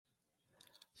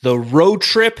The road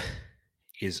trip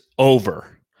is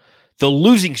over. The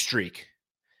losing streak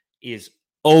is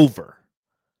over.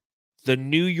 The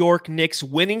New York Knicks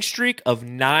winning streak of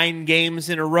 9 games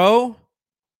in a row,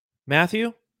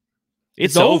 Matthew,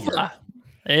 it's over.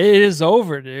 It is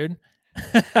over, dude.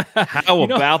 How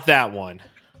about that one?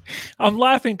 I'm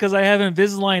laughing because I have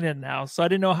Invisalign in now, so I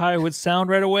didn't know how it would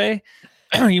sound right away.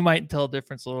 You might tell a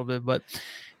difference a little bit, but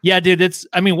yeah, dude,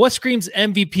 what screams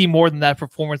MVP more than that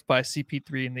performance by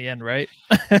CP3 in the end, right?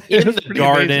 In the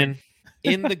Garden,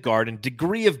 in the Garden,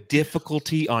 degree of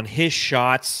difficulty on his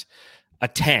shots, a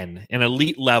 10, an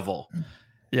elite level.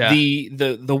 Yeah.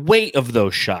 The weight of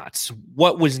those shots,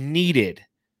 what was needed,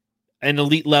 an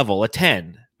elite level, a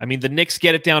 10. I mean, the Knicks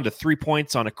get it down to 3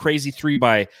 points on a crazy 3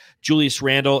 by Julius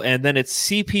Randle, and then it's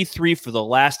CP3 for the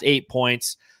last 8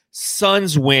 points.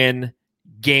 Suns win,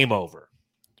 game over.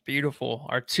 Beautiful.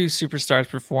 Our 2 superstars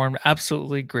performed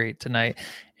absolutely great tonight.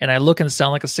 And I look and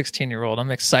sound like a 16-year-old. I'm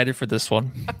excited for this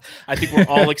one. I think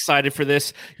we're all excited for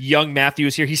this. Young Matthew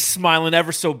is here. He's smiling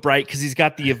ever so bright because he's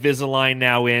got the Invisalign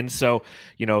now in. So,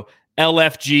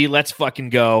 LFG, let's fucking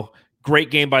go.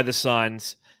 Great game by the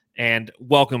Suns. And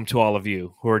welcome to all of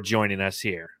you who are joining us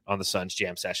here on the Suns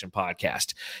Jam Session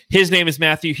podcast. His name is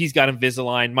Matthew. He's got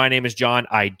Invisalign. My name is John.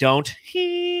 I don't.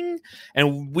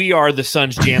 And we are the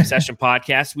Suns Jam Session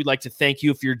podcast. We'd like to thank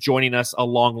you if you're joining us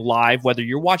along live, whether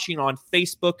you're watching on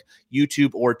Facebook,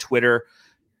 YouTube, or Twitter.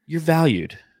 You're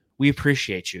valued. We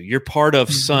appreciate you. You're part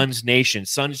of Suns Nation,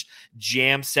 Suns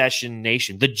Jam Session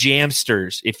Nation, the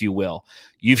Jamsters, if you will.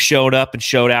 You've showed up and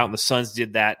showed out, and the Suns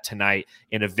did that tonight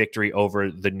in a victory over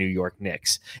the New York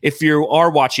Knicks. If you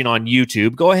are watching on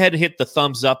YouTube, go ahead and hit the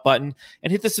thumbs up button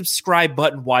and hit the subscribe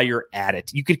button while you're at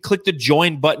it. You could click the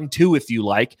join button too if you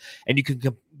like, and you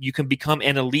can become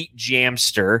an elite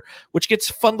Jamster, which gets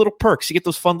fun little perks. You get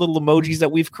those fun little emojis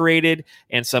that we've created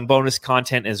and some bonus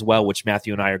content as well, which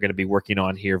Matthew and I are going to be working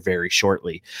on here very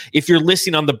shortly. If you're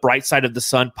listening on the Bright Side of the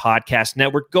Sun podcast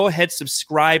network, go ahead,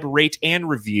 subscribe, rate, and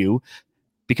review,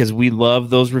 because we love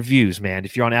those reviews, man.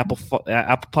 If you're on Apple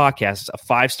Podcasts, a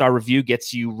 5-star review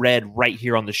gets you read right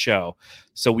here on the show.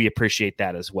 So we appreciate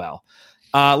that as well.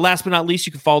 Last but not least,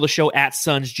 you can follow the show at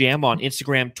Suns Jam on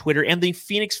Instagram, Twitter, and the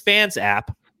Phoenix Fans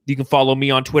app. You can follow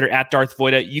me on Twitter at Darth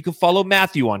Voida. You can follow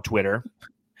Matthew on Twitter.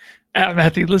 At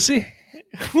Matthew Lissy.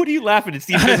 What are you laughing at?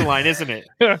 Steve Invisalign, isn't it?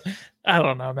 I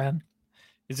don't know, man.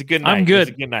 It's a good night. I'm good.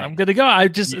 It's a good night. I'm good to go.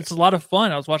 It's a lot of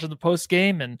fun. I was watching the post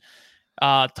game, and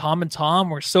Tom and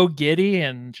Tom were so giddy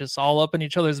and just all up in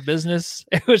each other's business.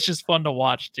 It was just fun to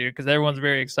watch, dude, because everyone's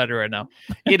very excited right now.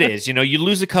 It is. You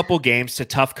lose a couple games to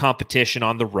tough competition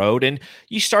on the road, and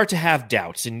you start to have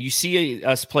doubts. And you see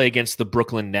us play against the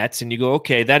Brooklyn Nets, and you go,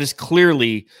 okay, that is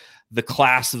clearly the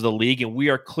class of the league, and we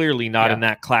are clearly not in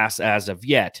that class as of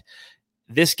yet.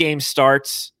 This game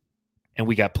starts, and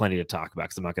we got plenty to talk about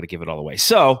because I'm not going to give it all away.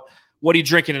 So, what are you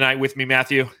drinking tonight with me,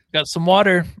 Matthew? Got some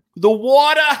water. The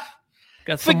water!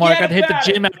 Got some more. I got to hit the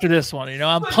gym after this one.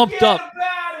 I'm pumped up.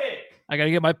 I got to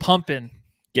get my pump in.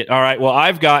 All right. Well,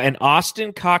 I've got an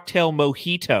Austin cocktail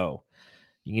mojito.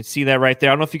 You can see that right there.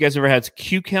 I don't know if you guys ever had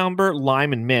cucumber,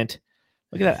 lime, and mint.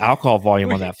 Look at that alcohol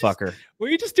volume on that fucker. Were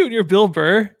you just doing your Bill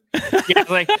Burr?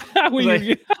 Yeah,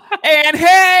 and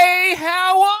hey,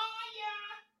 how are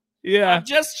you? Yeah. I'm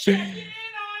just checking in on you.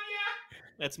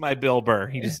 That's my Bill Burr.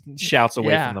 He just shouts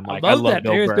away from the mic. I love that.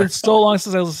 Bill Burr. It's been so long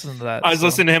since I listened to that. I was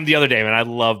listening to him the other day, man. I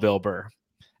love Bill Burr.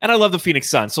 And I love the Phoenix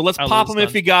Suns. So let's pop them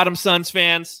if you got them, Suns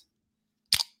fans.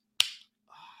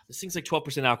 This thing's like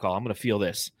 12% alcohol. I'm going to feel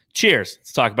this. Cheers.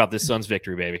 Let's talk about this Suns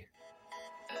victory, baby.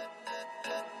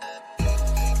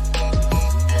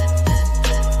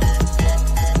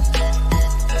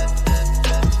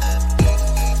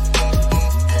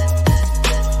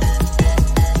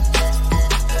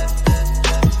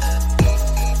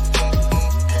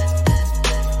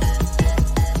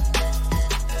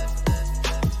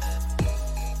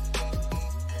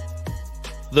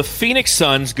 The Phoenix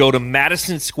Suns go to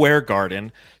Madison Square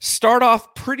Garden, start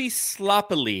off pretty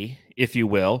sloppily, if you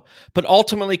will, but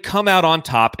ultimately come out on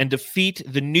top and defeat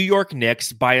the New York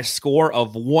Knicks by a score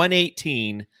of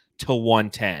 118 to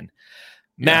 110.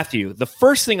 Yeah. Matthew, the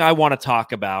first thing I want to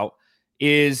talk about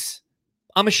is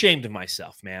I'm ashamed of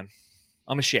myself, man.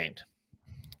 I'm ashamed.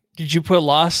 Did you put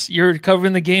loss? You're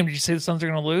covering the game. Did you say the Suns are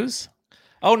going to lose?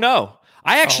 Oh, no.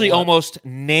 I actually almost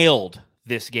nailed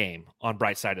this game on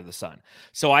Bright Side of the Sun.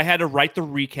 So I had to write the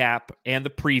recap and the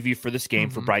preview for this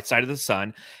game for Bright Side of the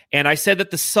Sun. And I said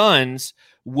that the Suns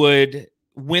would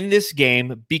win this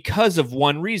game because of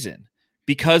one reason.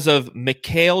 Because of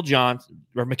Mikal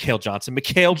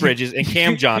Bridges and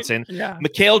Cam Johnson. Yeah.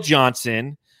 Mikal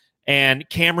Johnson and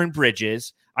Cameron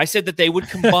Bridges. I said that they would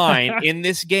combine in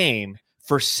this game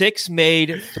for 6 made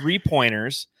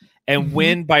 3-pointers and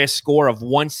win by a score of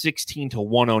 116 to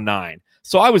 109.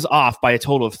 So I was off by a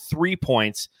total of 3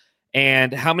 points.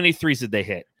 And how many threes did they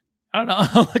hit? I don't know.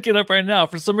 I'm looking it up right now.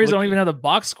 For some reason, I don't even have the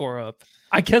box score up.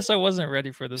 I guess I wasn't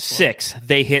ready for this. 6. One.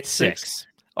 They hit 6.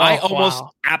 I almost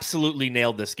absolutely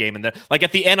nailed this game. And like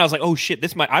at the end, I was like, oh shit,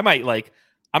 I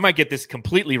might get this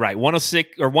completely right.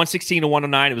 106 or 116 to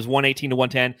 109. It was 118 to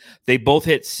 110. They both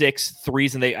hit 6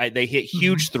 threes, and they hit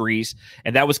huge threes.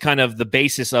 And that was kind of the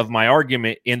basis of my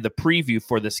argument in the preview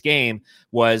for this game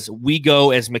was we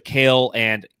go as Mikal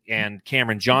and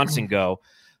Cameron Johnson go.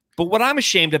 But what I'm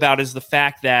ashamed about is the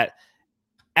fact that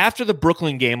after the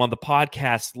Brooklyn game on the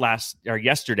podcast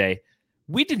yesterday,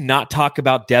 we did not talk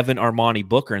about Devin Armani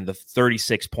Booker and the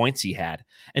 36 points he had.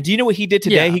 And do you know what he did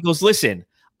today? Yeah. He goes, listen,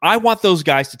 I want those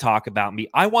guys to talk about me.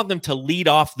 I want them to lead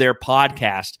off their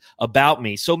podcast about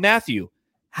me. So, Matthew,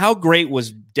 how great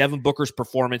was Devin Booker's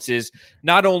performances,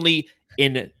 not only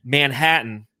in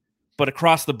Manhattan, but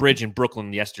across the bridge in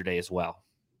Brooklyn yesterday as well?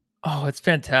 Oh, it's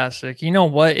fantastic. You know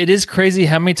what? It is crazy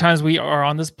how many times we are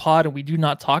on this pod and we do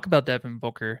not talk about Devin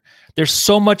Booker. There's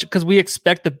so much because we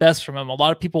expect the best from him. A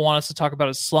lot of people want us to talk about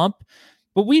his slump,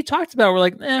 but we talked about it. We're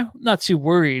like, not too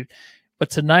worried.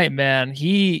 But tonight, man,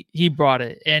 he brought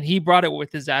it, and he brought it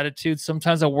with his attitude.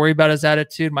 Sometimes I worry about his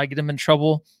attitude. Might get him in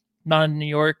trouble. Not in New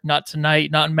York, not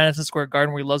tonight, not in Madison Square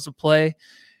Garden where he loves to play.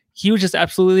 He was just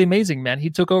absolutely amazing, man. He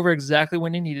took over exactly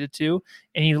when he needed to,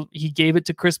 and he gave it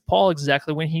to Chris Paul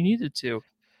exactly when he needed to.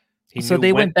 So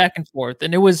they went back and forth,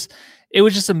 and it was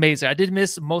just amazing. I did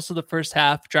miss most of the first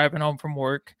half driving home from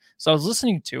work, so I was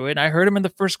listening to it, and I heard him in the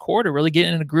first quarter really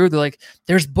getting in a groove. They're like,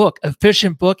 there's Book,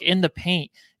 efficient Book in the paint.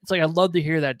 It's like, I love to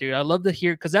hear that, dude. I love to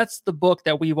hear, because that's the Book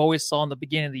that we've always saw in the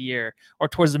beginning of the year or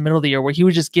towards the middle of the year, where he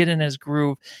was just getting in his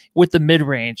groove with the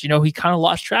mid-range. You know, he kind of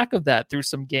lost track of that through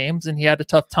some games, and he had a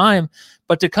tough time.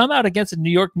 But to come out against a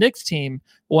New York Knicks team,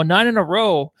 9 in a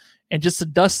row, and just to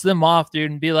dust them off,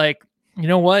 dude, and be like, you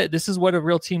know what? This is what a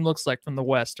real team looks like from the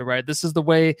West, all right? This is the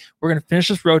way we're going to finish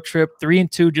this road trip,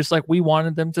 3-2, just like we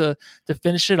wanted them to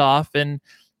finish it off. And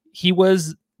he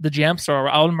was the jam star.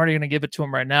 I'm already going to give it to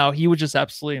him right now. He was just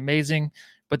absolutely amazing.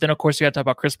 But then, of course, you got to talk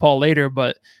about Chris Paul later.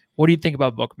 But what do you think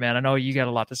about Book, man? I know you got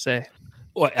a lot to say.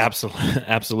 Well,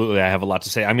 absolutely. I have a lot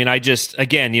to say. I mean,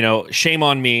 again, shame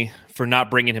on me for not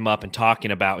bringing him up and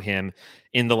talking about him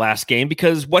in the last game,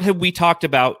 because what have we talked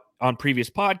about on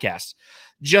previous podcasts?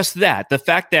 Just that, the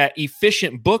fact that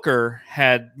efficient Booker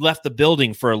had left the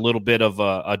building for a little bit of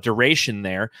a duration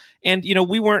there. And,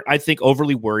 we weren't, I think,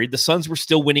 overly worried. The Suns were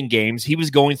still winning games. He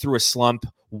was going through a slump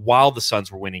while the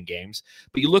Suns were winning games.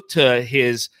 But you look to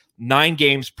his 9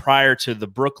 games prior to the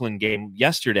Brooklyn game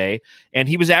yesterday, and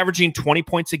he was averaging 20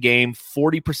 points a game,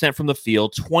 40% from the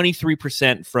field,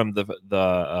 23% from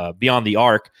the beyond the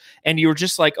arc. And you were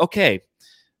just like, okay,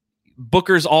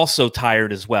 Booker's also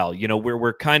tired as well.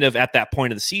 We're kind of at that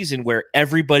point of the season where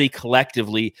everybody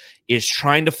collectively is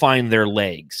trying to find their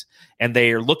legs, and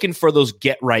they are looking for those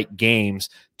get right games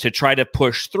to try to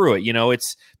push through it.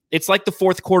 It's like the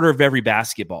fourth quarter of every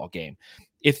basketball game.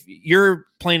 If you're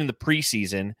playing in the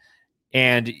preseason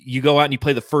and you go out and you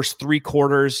play the first 3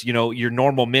 quarters, your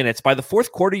normal minutes, by the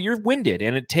fourth quarter, you're winded,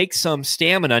 and it takes some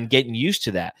stamina and getting used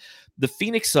to that. The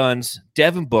Phoenix Suns,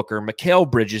 Devin Booker,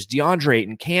 Mikal Bridges, DeAndre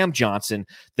Ayton, Cam Johnson,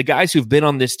 the guys who've been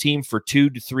on this team for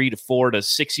 2 to 3 to 4 to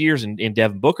 6 years in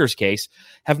Devin Booker's case,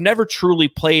 have never truly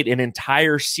played an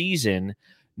entire season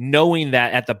knowing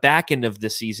that at the back end of the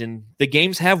season, the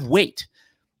games have weight.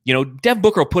 Devin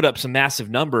Booker will put up some massive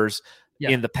numbers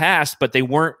in the past, but they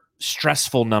weren't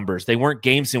stressful numbers. They weren't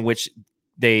games in which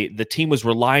the team was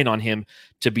relying on him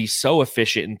to be so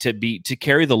efficient and to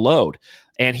carry the load.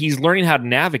 And he's learning how to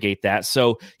navigate that.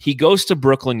 So he goes to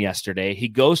Brooklyn yesterday. He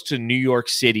goes to New York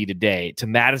City today, to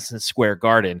Madison Square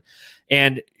Garden,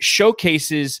 and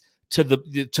showcases to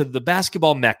the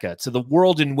basketball mecca, to the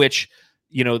world in which,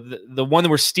 the one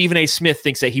where Stephen A. Smith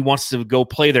thinks that he wants to go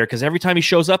play there because every time he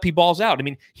shows up, he balls out. I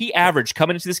mean, he averaged,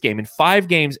 coming into this game, in 5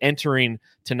 games entering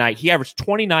tonight, he averaged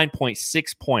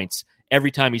 29.6 points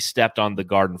every time he stepped on the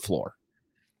Garden floor.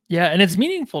 Yeah, and it's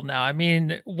meaningful now. I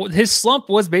mean, his slump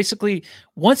was basically,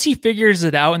 once he figures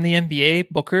it out in the NBA,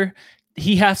 Booker,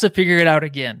 he has to figure it out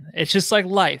again. It's just like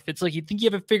life. It's like you think you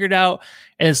have it figured out,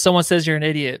 and someone says you're an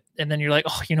idiot, and then you're like,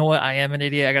 oh, you know what? I am an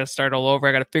idiot. I got to start all over.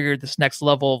 I got to figure this next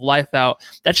level of life out.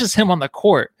 That's just him on the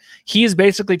court. He is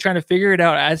basically trying to figure it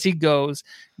out as he goes.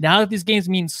 Now that these games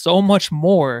mean so much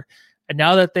more, and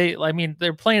now that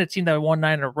they're playing a team that won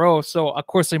 9 in a row, so of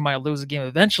course they might lose a game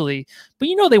eventually, but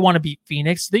they want to beat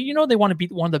Phoenix. They want to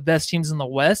beat one of the best teams in the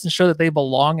West and show that they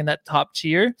belong in that top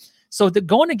tier. So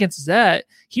going against that,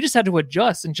 he just had to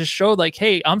adjust and just show like,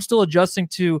 hey, I'm still adjusting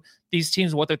to these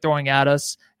teams, what they're throwing at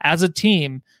us as a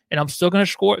team, and I'm still going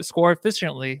to score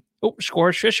efficiently. Score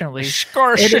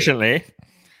efficiently.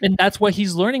 And that's what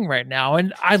he's learning right now.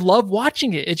 And I love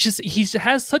watching it. It's just, he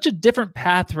has such a different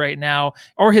path right now,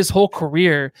 or his whole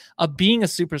career, of being a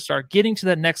superstar, getting to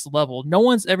that next level. No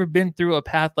one's ever been through a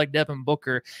path like Devin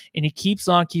Booker, and he keeps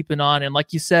on keeping on. And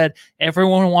like you said,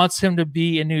 everyone wants him to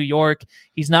be in New York.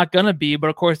 He's not going to be, but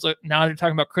of course, look, now they're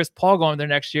talking about Chris Paul going there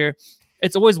next year.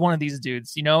 It's always one of these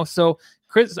dudes, you know? So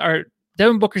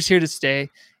Devin Booker's here to stay,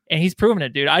 and he's proven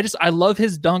it, dude. I love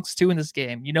his dunks too in this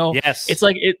game. You know, yes, it's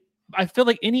like I feel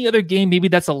like any other game, maybe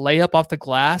that's a layup off the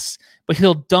glass, but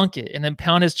he'll dunk it and then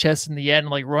pound his chest in the end and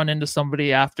like run into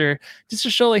somebody after, just to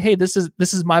show like, hey, this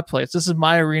is my place. This is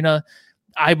my arena.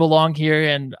 I belong here.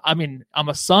 And I mean, I'm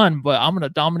a Sun, but I'm going to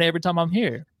dominate every time I'm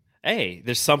here. Hey,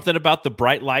 there's something about the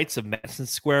bright lights of Madison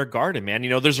Square Garden, man.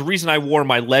 You know, there's a reason I wore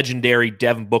my legendary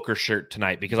Devin Booker shirt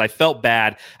tonight, because I felt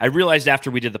bad. I realized after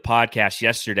we did the podcast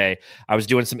yesterday, I was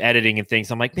doing some editing and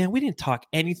things. I'm like, man, we didn't talk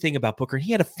anything about Booker.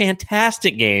 He had a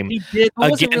fantastic game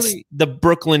against the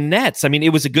Brooklyn Nets. I mean,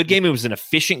 it was a good game. It was an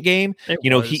efficient game.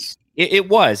 It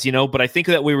was, you know, but I think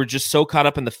that we were just so caught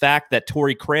up in the fact that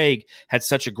Torrey Craig had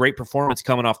such a great performance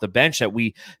coming off the bench that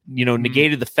we, you know,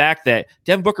 negated the fact that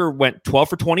Devin Booker went 12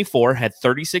 for 24, had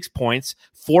 36 points,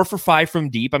 4 for 5 from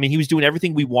deep. I mean, he was doing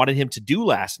everything we wanted him to do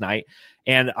last night.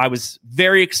 And I was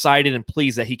very excited and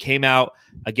pleased that he came out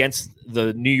against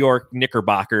the New York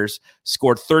Knickerbockers,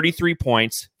 scored 33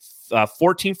 points,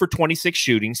 14 for 26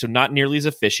 shooting, so not nearly as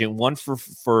efficient. 1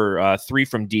 for 3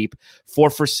 from deep, 4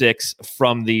 for 6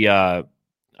 from the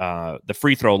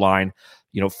free throw line.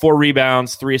 You know, 4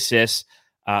 rebounds, 3 assists.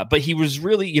 But he was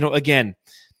really, you know, again,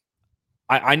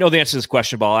 I know the answer to this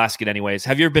question, but I'll ask it anyways.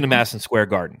 Have you ever been to Madison Square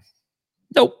Garden?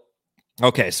 Nope.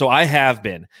 Okay, so I have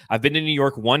been. I've been to New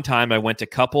York one time. I went a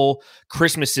couple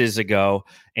Christmases ago,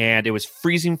 and it was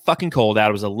freezing fucking cold out.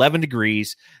 It was 11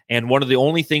 degrees, and one of the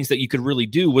only things that you could really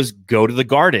do was go to the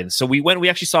Garden. So we went. We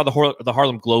actually saw the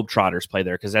Harlem Globetrotters play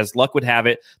there, because as luck would have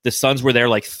it, the Suns were there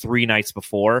like 3 nights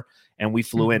before, and we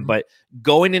flew in. But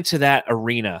going into that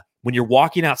arena, when you're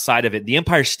walking outside of it, the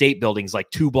Empire State Building is like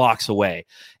 2 blocks away.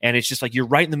 And it's just like you're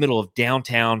right in the middle of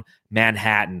downtown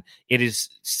Manhattan. It is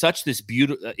such this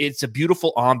beautiful, it's a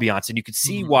beautiful ambiance. And you can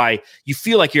see why you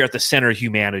feel like you're at the center of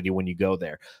humanity when you go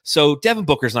there. So Devin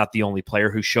Booker's not the only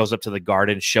player who shows up to the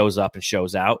Garden, shows up and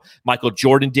shows out. Michael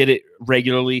Jordan did it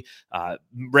regularly.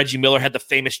 Reggie Miller had the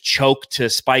famous choke to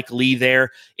Spike Lee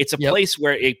there. It's a place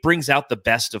where it brings out the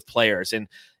best of players. And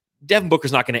Devin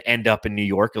Booker's not going to end up in New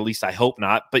York, at least I hope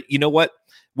not. But you know what?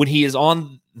 When he is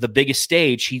on the biggest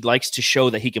stage, he likes to show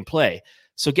that he can play.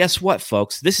 So guess what,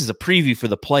 folks? This is a preview for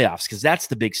the playoffs, because that's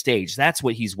the big stage. That's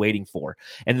what he's waiting for.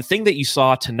 And the thing that you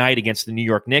saw tonight against the New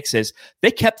York Knicks is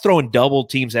they kept throwing double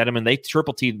teams at him, and they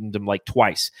triple teamed him like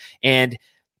twice. And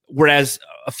whereas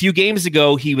a few games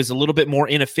ago, he was a little bit more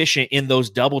inefficient in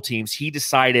those double teams, he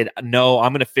decided, no,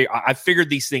 I figured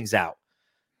these things out.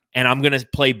 And I'm going to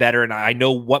play better, and I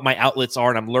know what my outlets are,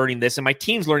 and I'm learning this, and my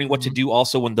team's learning what to do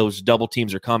also when those double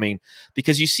teams are coming,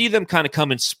 because you see them kind of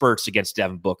come in spurts against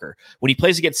Devin Booker. When he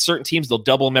plays against certain teams, they'll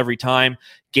double him every time.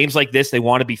 Games like this, they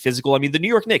want to be physical. I mean, the New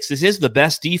York Knicks, this is the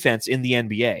best defense in the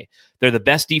NBA. They're the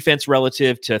best defense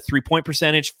relative to three-point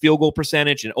percentage, field goal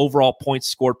percentage, and overall points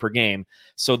scored per game.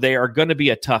 So they are going to be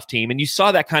a tough team, and you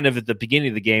saw that kind of at the beginning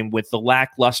of the game with the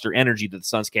lackluster energy that the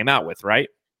Suns came out with, right?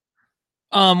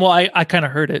 Well, I kind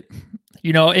of heard it,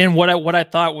 you know, and what I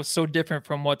thought was so different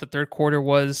from what the third quarter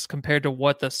was compared to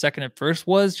what the second and first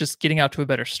was, just getting out to a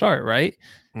better start, right?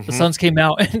 The Suns came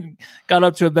out and got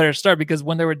up to a better start, because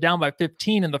when they were down by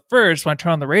 15 in the first, when I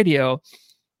turned on the radio,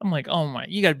 I'm like, oh my,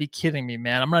 you got to be kidding me,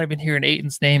 man. I'm not even hearing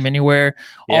Ayton's name anywhere.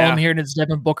 All I'm hearing is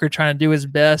Devin Booker trying to do his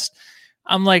best.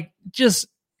 I'm like, just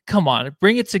come on,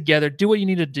 bring it together. Do what you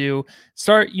need to do.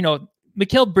 Start, you know,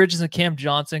 Mikal Bridges and Cam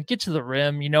Johnson, get to the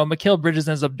rim. You know, Mikal Bridges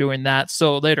ends up doing that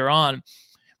so later on.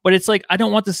 But it's like, I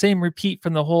don't want the same repeat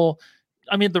from the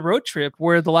road trip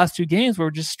where the last 2 games we're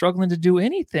just struggling to do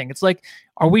anything. It's like,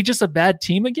 are we just a bad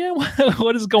team again?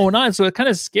 What is going on? So it kind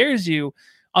of scares you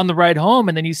on the ride home.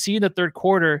 And then you see in the third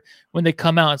quarter when they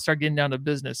come out and start getting down to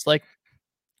business. Like,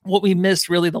 what we missed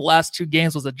really the last 2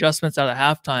 games was adjustments out of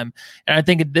halftime. And I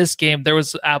think in this game, there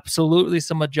was absolutely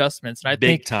some adjustments. And I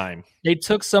think they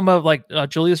took some of, like,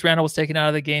 Julius Randle was taken out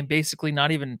of the game, basically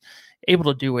not even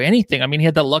able to do anything. I mean, he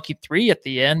had that lucky 3 at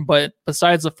the end, but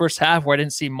besides the first half where I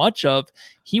didn't see much of,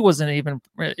 he wasn't even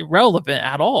relevant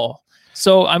at all.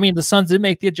 So, I mean, the Suns did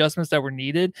make the adjustments that were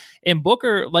needed. And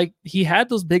Booker, like, he had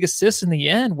those big assists in the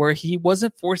end where he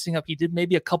wasn't forcing up. He did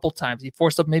maybe a couple times. He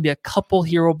forced up maybe a couple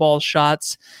hero ball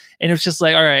shots. And it was just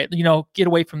like, all right, get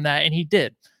away from that. And he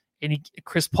did. And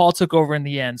Chris Paul took over in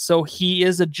the end. So he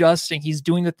is adjusting. He's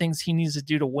doing the things he needs to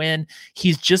do to win.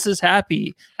 He's just as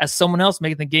happy as someone else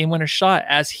making the game winner shot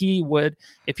as he would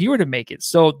if he were to make it.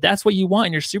 So that's what you want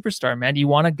in your superstar, man. You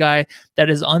want a guy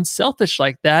that is unselfish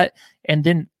like that. And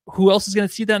then who else is going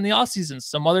to see that in the offseason?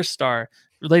 Some other star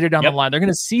later down the line. They're going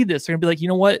to see this. They're going to be like, you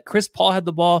know what? Chris Paul had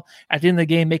the ball at the end of the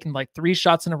game, making like 3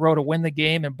 shots in a row to win the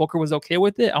game, and Booker was okay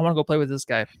with it. I want to go play with this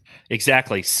guy.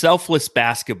 Exactly. Selfless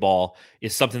basketball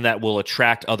is something that will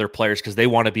attract other players because they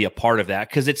want to be a part of that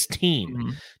because it's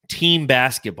team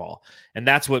basketball. And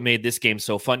that's what made this game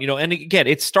so fun. And again,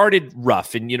 it started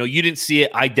rough and, you didn't see it.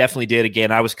 I definitely did.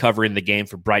 Again, I was covering the game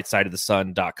for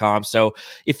brightsideofthesun.com. So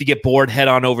if you get bored, head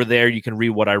on over there. You can read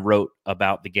what I wrote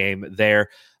about the game there.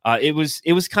 It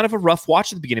was kind of a rough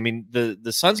watch at the beginning. I mean,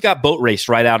 the Suns got boat raced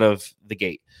right out of the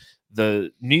gate.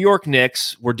 The New York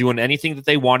Knicks were doing anything that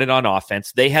they wanted on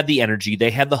offense. They had the energy.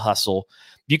 They had the hustle.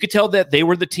 You could tell that they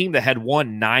were the team that had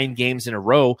won 9 games in a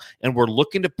row and were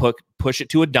looking to push it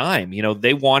to a dime.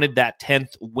 They wanted that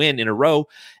 10th win in a row,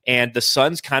 and the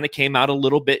Suns kind of came out a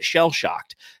little bit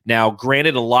shell-shocked. Now,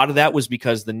 granted, a lot of that was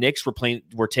because the Knicks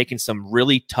were taking some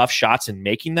really tough shots and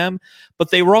making them, but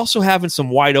they were also having some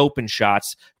wide-open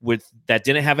shots that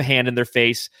didn't have a hand in their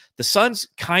face. The Suns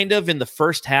kind of, in the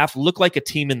first half, looked like a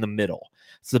team in the middle.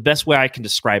 It's the best way I can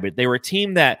describe it. They were a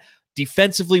team that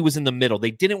defensively was in the middle.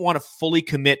 They didn't want to fully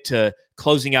commit to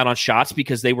closing out on shots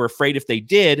because they were afraid if they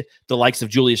did, the likes of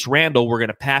Julius Randle were going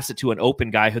to pass it to an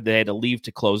open guy who they had to leave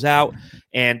to close out.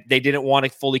 And they didn't want to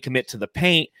fully commit to the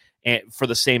paint and for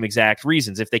the same exact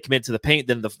reasons. If they commit to the paint,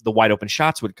 then the wide open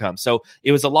shots would come. So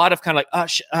it was a lot of kind of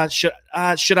like,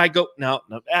 should I go? No.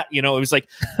 It was like,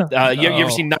 you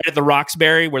ever seen Night at the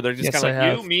Roxbury where they're just kind of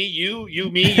like, you, me, you,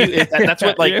 me. That's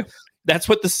what like, that's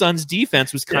what the Suns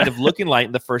defense was kind of looking like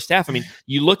in the first half. I mean,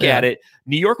 you look at it,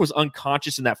 New York was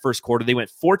unconscious in that first quarter. They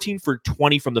went 14 for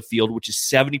 20 from the field, which is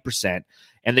 70%.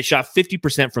 And they shot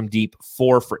 50% from deep,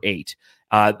 4 for 8.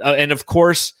 And of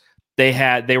course,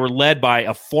 they were led by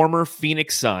a former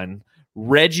Phoenix Sun,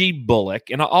 Reggie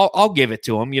Bullock. And I'll give it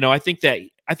to him. I think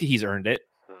he's earned it.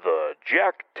 The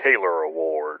Jack Taylor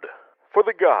Award for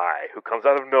the guy who comes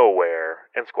out of nowhere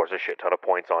and scores a shit ton of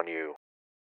points on you.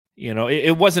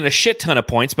 It wasn't a shit ton of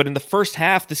points, but in the first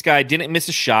half, this guy didn't miss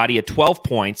a shot. He had 12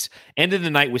 points, ended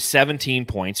the night with 17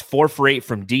 points, 4 for 8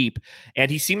 from deep, and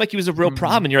he seemed like he was a real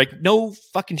problem. And you're like, no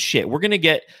fucking shit. We're going to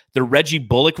get the Reggie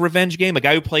Bullock revenge game, a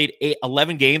guy who played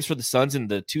 11 games for the Suns in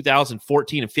the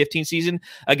 2014 and 15 season,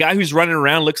 a guy who's running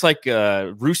around, looks like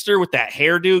a rooster with that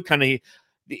hairdo, kind of.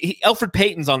 Elfrid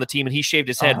Payton's on the team, and he shaved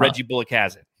his head. Reggie Bullock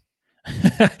hasn't.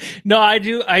 No, I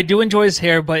do enjoy his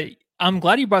hair, but I'm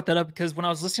glad you brought that up because when I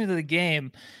was listening to the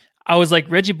game, I was like,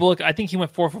 Reggie Bullock, I think he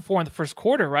went 4 for 4 in the first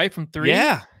quarter, right? From 3.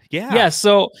 Yeah.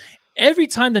 So every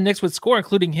time the Knicks would score,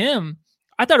 including him,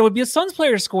 I thought it would be a Suns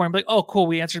player scoring. I'm like, oh, cool.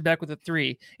 We answered back with a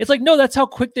 3. It's like, no, that's how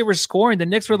quick they were scoring. The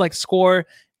Knicks would like score,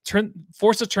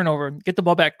 force a turnover, get the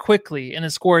ball back quickly, and then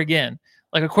score again.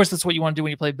 Like, of course, that's what you want to do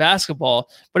when you play basketball.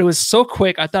 But it was so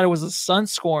quick. I thought it was the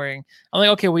Suns scoring. I'm like,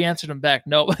 okay, we answered him back.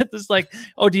 No, it's like,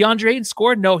 oh, DeAndre Ayton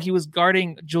scored? No, he was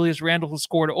guarding Julius Randle, who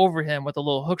scored over him with a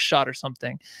little hook shot or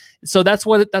something. So that's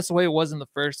the way it was in the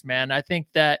first, man. I think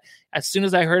that as soon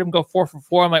as I heard him go 4 for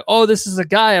 4, I'm like, oh, this is a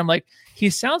guy. I'm like, he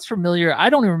sounds familiar. I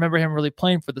don't even remember him really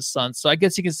playing for the Suns. So I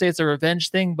guess you can say it's a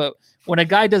revenge thing. But when a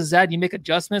guy does that, you make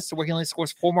adjustments to where he only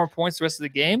scores 4 more points the rest of the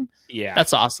game. Yeah,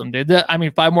 that's awesome, dude.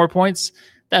 5 more points.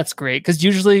 That's great. Because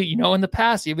usually, in the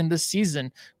past, even this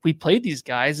season, we played these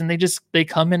guys and they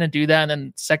come in and do that. And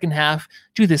then second half,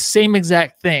 do the same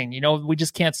exact thing. We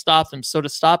just can't stop them. So to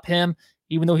stop him,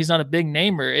 even though he's not a big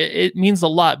namer, it means a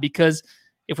lot because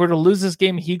if we're to lose this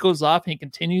game, he goes off and he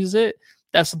continues it.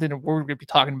 That's something that we're going to be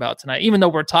talking about tonight, even though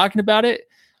we're talking about it,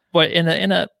 but in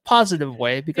a positive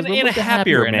way because we're in a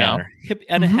happier manner.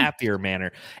 In a happier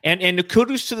manner. And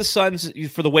kudos to the Suns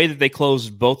for the way that they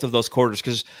closed both of those quarters,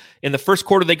 because in the first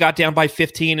quarter they got down by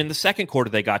 15, in the second quarter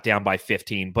they got down by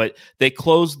 15, but they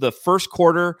closed the first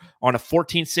quarter on a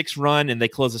 14-6 run and they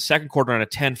closed the second quarter on a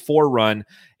 10-4 run,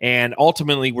 and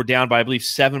ultimately we're down by, I believe,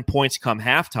 7 points come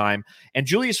halftime. And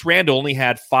Julius Randle only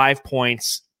had 5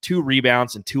 points, 2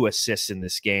 rebounds, and 2 assists in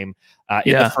this game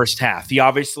in the first half. He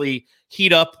obviously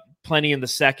heat up plenty in the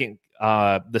second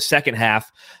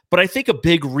half, but I think a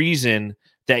big reason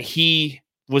that he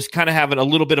was kind of having a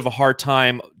little bit of a hard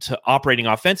time to operating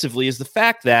offensively is the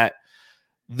fact that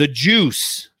the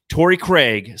Juice, Torrey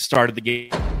Craig, started the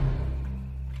game.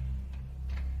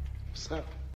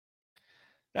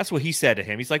 That's what he said to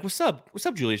him. He's like, "What's up? What's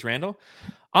up, Julius Randle?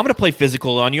 I'm going to play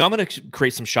physical on you. I'm going to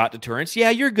create some shot deterrence. Yeah,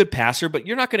 you're a good passer, but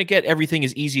you're not going to get everything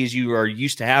as easy as you are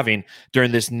used to having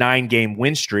during this 9-game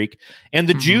win streak." And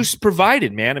the juice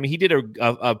provided, man. I mean, he did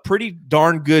a pretty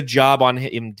darn good job on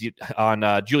him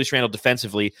on Julius Randle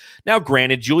defensively. Now,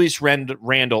 granted, Julius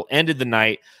Randle ended the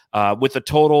night with a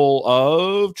total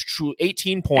of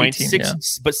 18 points,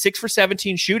 6 for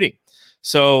 17 shooting.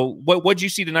 So, what'd you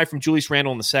see tonight from Julius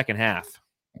Randle in the second half?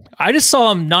 I just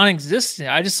saw him non-existent.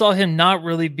 I just saw him not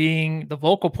really being the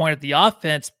vocal point of the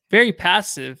offense. Very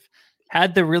passive.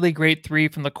 Had the really great three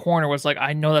from the corner. Was like,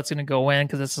 I know that's going to go in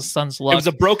because it's the Suns' luck. It was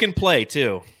a broken play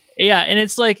too. Yeah, and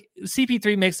it's like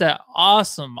CP3 makes that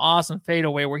awesome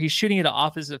fadeaway where he's shooting it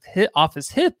off his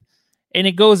hip, and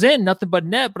it goes in, nothing but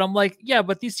net. But I'm like, yeah,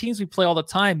 but these teams we play all the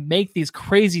time make these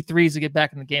crazy threes to get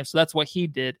back in the game. So that's what he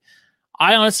did.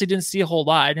 I honestly didn't see a whole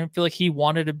lot. I didn't feel like he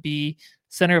wanted to be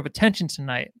center of attention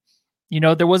tonight.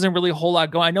 There wasn't really a whole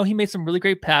lot going. I know he made some really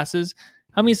great passes.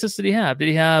 How many assists did he have? Did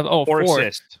he have four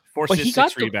assists? Four assists,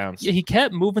 6 rebounds. He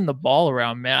kept moving the ball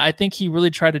around, man. I think he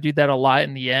really tried to do that a lot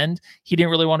in the end. He didn't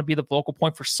really want to be the focal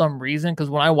point for some reason, because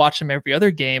when I watch him every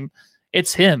other game,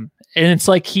 it's him. And it's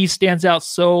like he stands out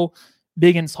so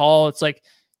big and tall. It's like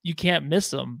you can't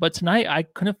miss him. But tonight I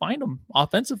couldn't find him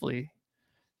offensively.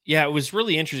 Yeah, it was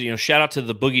really interesting. Shout out to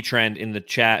the Boogie Trend in the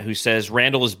chat who says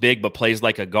Randle is big but plays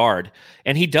like a guard.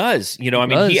 And he does.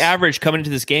 He averaged coming into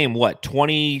this game,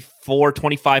 24,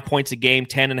 25 points a game,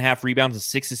 10.5 rebounds and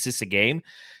 6 assists a game.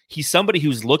 He's somebody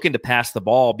who's looking to pass the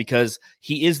ball because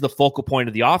he is the focal point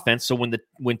of the offense. So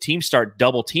when teams start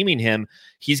double teaming him,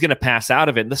 he's going to pass out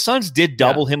of it. And the Suns did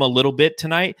double him a little bit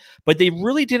tonight, but they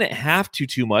really didn't have to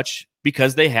too much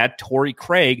because they had Torrey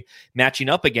Craig matching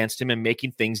up against him and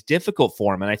making things difficult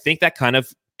for him. And I think that kind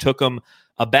of took him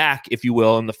aback, if you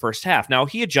will, in the first half. Now,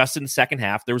 he adjusted in the second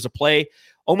half. There was a play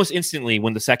almost instantly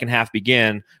when the second half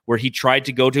began where he tried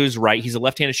to go to his right. He's a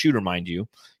left-handed shooter, mind you.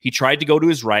 He tried to go to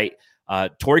his right.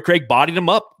 Torrey Craig bodied him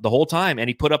up the whole time, and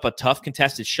he put up a tough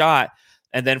contested shot.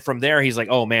 And then from there, he's like,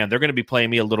 oh, man, they're going to be playing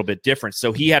me a little bit different.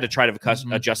 So he had to try to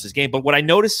adjust his game. But what I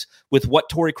noticed with what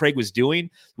Torrey Craig was doing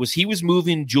was he was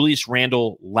moving Julius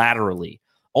Randle laterally.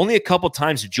 Only a couple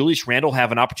times did Julius Randle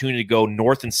have an opportunity to go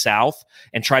north and south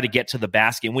and try to get to the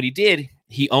basket. And when he did,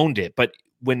 he owned it. But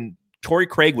when Torrey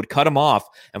Craig would cut him off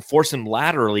and force him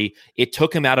laterally, it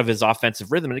took him out of his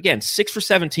offensive rhythm. And again, 6 for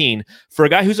 17 for a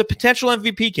guy who's a potential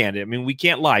MVP candidate. I mean, we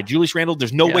can't lie. Julius Randle,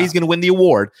 there's no way he's going to win the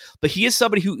award, but he is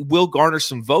somebody who will garner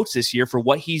some votes this year for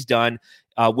what he's done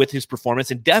with his performance.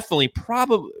 And definitely,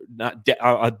 probably,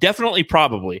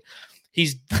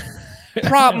 he's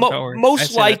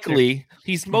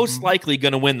most likely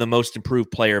going to win the Most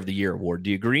Improved Player of the Year award. Do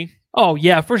you agree? Oh,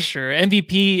 yeah, for sure.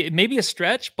 MVP, maybe a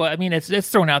stretch, but I mean, it's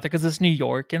thrown out there because it's New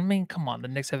York. And I mean, come on, the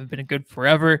Knicks haven't been good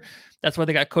forever. That's why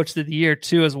they got Coach of the Year,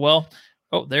 too, as well.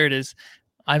 Oh, there it is.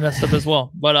 I messed up as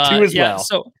well. But well.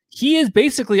 So he is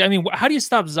basically, I mean, how do you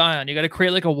stop Zion? You got to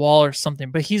create like a wall or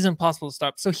something, but he's impossible to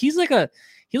stop. So he's like a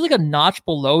notch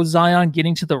below Zion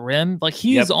getting to the rim. Like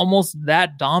he's almost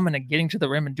that dominant getting to the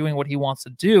rim and doing what he wants to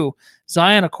do.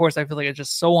 Zion, of course, I feel like it's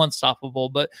just so unstoppable,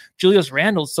 but Julius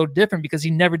Randle is so different because he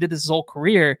never did this his whole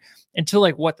career until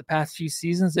the past few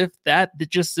seasons, if that,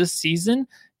 just this season,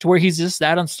 to where he's just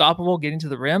that unstoppable getting to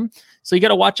the rim. So you got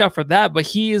to watch out for that. But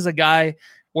he is a guy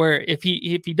where if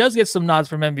he does get some nods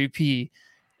from MVP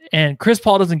and Chris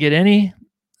Paul doesn't get any,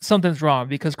 something's wrong,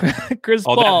 because Chris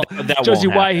Paul that shows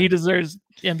you happen. why he deserves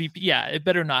MVP. Yeah, it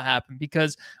better not happen,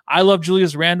 because I love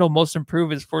Julius Randle. Most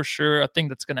improved is for sure a thing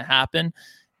that's going to happen,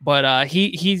 but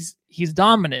he's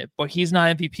dominant, but he's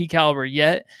not MVP caliber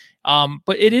yet.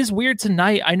 But it is weird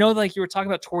tonight. I know, like you were talking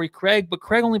about Torrey Craig, but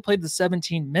Craig only played the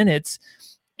 17 minutes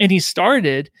and he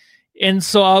started. And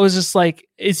so I was just like,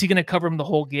 is he going to cover him the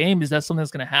whole game? Is that something that's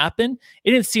going to happen?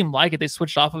 It didn't seem like it. They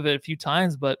switched off of it a few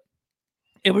times, but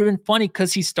it would have been funny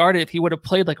because he started, if he would have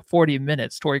played like 40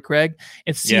 minutes, Torrey Craig,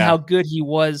 and see how good he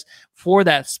was for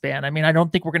that span. I mean, I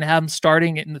don't think we're going to have him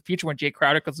starting in the future when Jay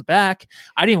Crowder comes back.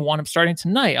 I didn't want him starting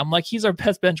tonight. I'm like, he's our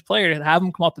best bench player. To have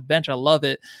him come off the bench, I love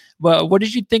it. But what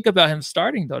did you think about him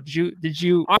starting, though? Were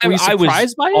you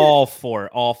surprised by it? All for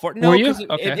it. No, because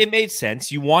Okay. it made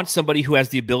sense. You want somebody who has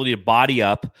the ability to body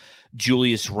up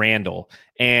Julius Randle.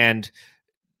 And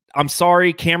I'm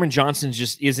sorry, Cameron Johnson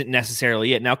just isn't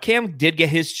necessarily it. Now, Cam did get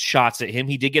his shots at him.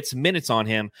 He did get some minutes on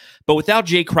him. But without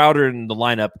Jay Crowder in the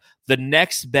lineup, the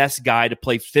next best guy to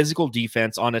play physical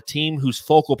defense on a team whose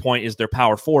focal point is their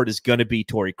power forward is going to be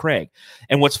Torrey Craig.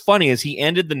 And what's funny is he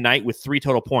ended the night with 3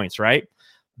 total points, right?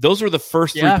 Those were the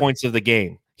first 3 points of the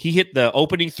game. He hit the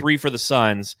opening 3 for the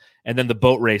Suns, and then the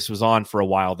boat race was on for a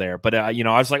while there. But, I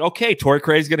was like, okay, Torrey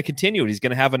Craig's going to continue, and he's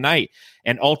going to have a night.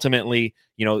 And ultimately,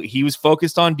 he was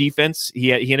focused on defense.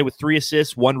 He ended with 3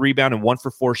 assists, 1 rebound, and 1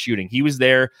 for 4 shooting. He was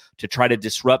there to try to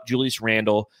disrupt Julius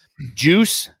Randle.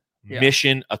 Juice,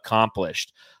 mission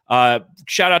accomplished.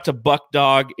 Shout out to Buck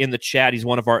Dog in the chat. He's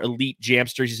one of our elite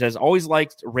jamsters. He says, always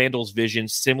liked Randle's vision,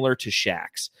 similar to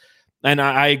Shaq's. And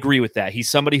I agree with that. He's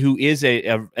somebody who is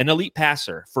an elite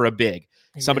passer for a big,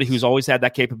 somebody who's always had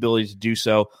that capability to do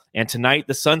so. And tonight,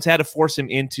 the Suns had to force him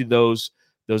into those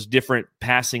different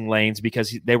passing lanes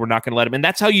because they were not going to let him. And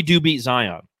that's how you do beat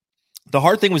Zion. The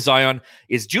hard thing with Zion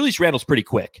is Julius Randle's pretty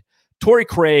quick. Torrey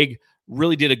Craig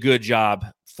really did a good job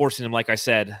forcing him, like I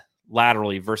said,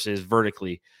 laterally versus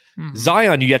vertically. Mm-hmm.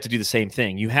 Zion, you have to do the same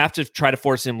thing. You have to try to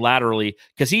force him laterally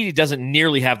because he doesn't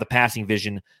nearly have the passing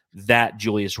vision that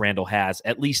Julius Randle has,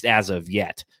 at least as of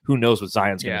yet. Who knows what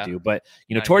Zion's going to do? But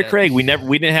Torrey Craig, we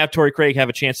didn't have Torrey Craig have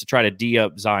a chance to try to D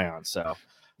up Zion. So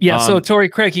so Torrey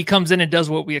Craig, he comes in and does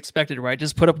what we expected, right?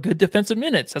 Just put up good defensive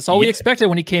minutes. That's all we expected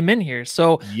when he came in here.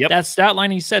 So that stat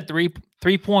line he said,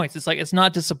 three points. It's like it's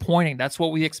not disappointing. That's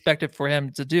what we expected for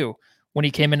him to do when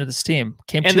he came into this team.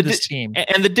 And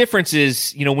the difference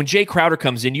is, when Jay Crowder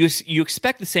comes in, you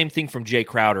expect the same thing from Jay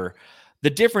Crowder. The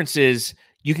difference is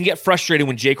you can get frustrated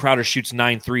when Jay Crowder shoots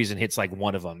 9 threes and hits like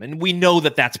one of them. And we know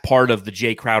that that's part of the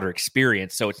Jay Crowder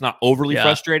experience. So it's not overly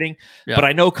frustrating, but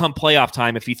I know come playoff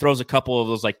time, if he throws a couple of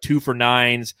those like 2 for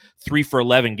 9s, 3 for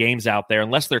 11 games out there,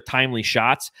 unless they're timely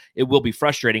shots, it will be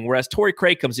frustrating. Whereas Torrey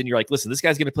Craig comes in, you're like, listen, this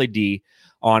guy's going to play D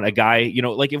on a guy,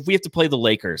 like if we have to play the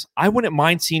Lakers, I wouldn't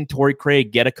mind seeing Torrey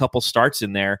Craig get a couple starts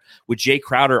in there with Jay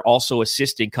Crowder also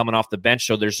assisting coming off the bench.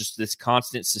 So there's just this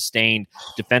constant sustained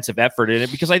defensive effort in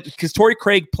it because Torrey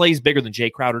Craig plays bigger than Jay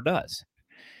Crowder does.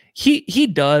 He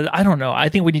does. I don't know. I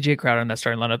think we need Jay Crowder in that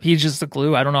starting lineup. He's just the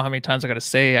glue. I don't know how many times I got to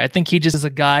say. I think he just is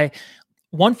a guy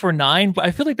 1 for 9, but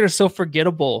I feel like they're so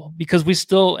forgettable because we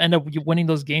still end up winning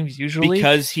those games usually.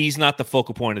 Because he's not the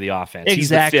focal point of the offense.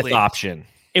 Exactly. He's the 5th option.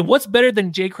 And what's better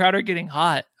than Jay Crowder getting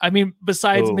hot? I mean,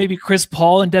 besides maybe Chris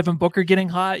Paul and Devin Booker getting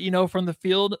hot, from the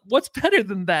field, what's better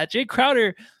than that? Jay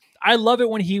Crowder, I love it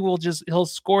when he'll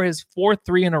score his 4th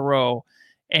 3 in a row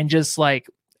and just like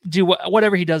do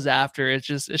whatever he does after.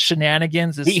 It's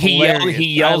shenanigans.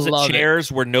 He yells at chairs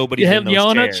where nobody's in those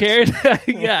yelling chairs. At chairs.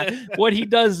 Yeah. What he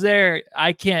does there,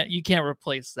 you can't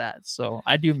replace that. So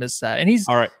I do miss that. And he's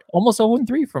almost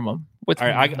 0-3 from him. All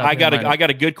right, I got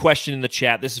a good question in the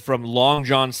chat. This is from Long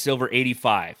John Silver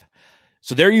 85.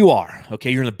 So there you are.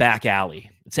 Okay, you're in the back alley.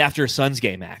 It's after a Suns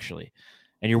game, actually.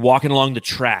 And you're walking along the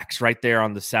tracks right there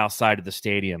on the south side of the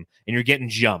stadium, and you're getting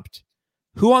jumped.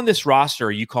 Who on this roster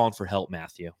are you calling for help,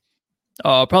 Matthew?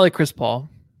 Probably Chris Paul.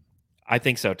 I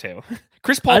think so, too.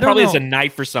 Chris Paul probably has a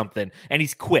knife or something, and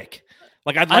he's quick.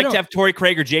 Like, I'd like to have Torrey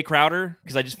Craig or Jay Crowder,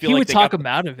 because I just feel he would talk him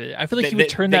out of it. I feel like he would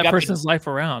turn that person's life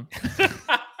around.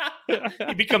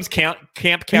 He becomes camp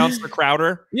counselor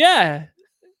Crowder. Yeah.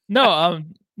 No,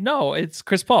 it's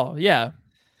Chris Paul. Yeah.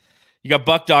 You got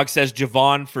Buck Dog says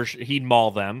Javon he'd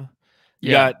maul them.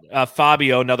 You got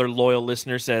Fabio, another loyal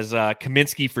listener, says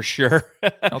Kaminsky for sure.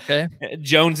 Okay.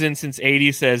 Jones in since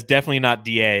 80 says definitely not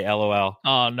DA. LOL.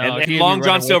 Oh no. And Long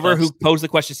John Silver, who posed the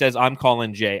question, says I'm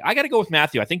calling Jay. I got to go with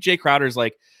Matthew. I think Jay Crowder is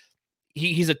like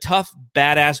he's a tough,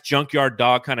 badass junkyard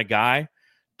dog kind of guy.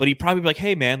 But he'd probably be like,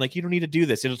 hey, man, like, you don't need to do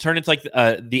this. It'll turn into like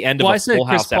the end of a Full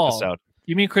House episode.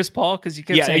 You mean Chris Paul? Because you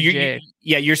kept saying Jay.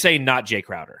 You're saying not Jay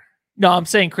Crowder. No, I'm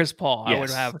saying Chris Paul. Yes. I would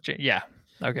have Jay. Yeah.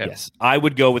 Okay. Yes. I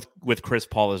would go with Chris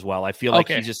Paul as well. I feel like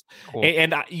he just cool.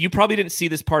 And you probably didn't see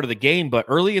this part of the game, but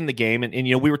early in the game, and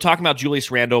we were talking about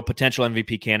Julius Randle, potential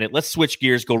MVP candidate. Let's switch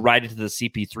gears, go right into the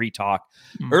CP3 talk.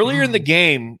 Mm-hmm. Earlier in the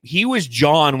game, he was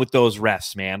jawing with those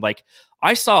refs, man. Like,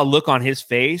 I saw a look on his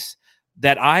face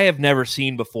that I have never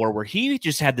seen before, where he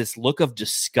just had this look of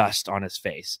disgust on his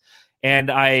face.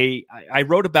 And I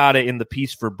wrote about it in the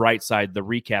piece for Brightside, the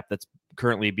recap that's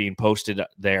currently being posted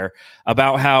there,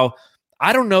 about how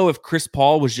I don't know if Chris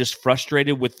Paul was just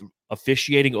frustrated with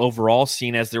officiating overall,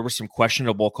 seeing as there were some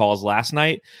questionable calls last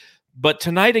night. But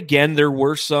tonight, again, there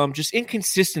were some just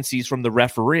inconsistencies from the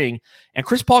refereeing, and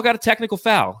Chris Paul got a technical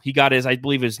foul. He got his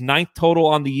 9th total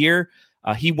on the year.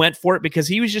 He went for it because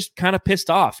he was just kind of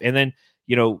pissed off. And then,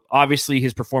 obviously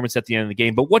his performance at the end of the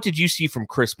game. But what did you see from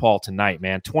Chris Paul tonight,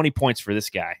 man? 20 points for this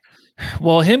guy.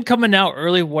 Well, him coming out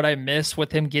early, what I miss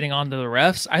with him getting onto the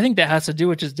refs, I think that has to do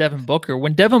with just Devin Booker.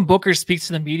 When Devin Booker speaks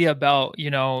to the media about,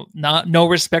 no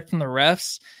respect from the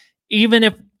refs, even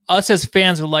if us as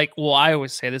fans are like, well, I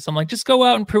always say this. I'm like, just go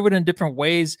out and prove it in different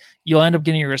ways. You'll end up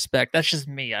getting your respect. That's just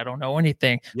me. I don't know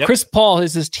anything. Yep. Chris Paul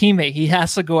is his teammate. He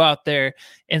has to go out there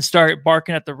and start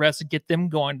barking at the refs and get them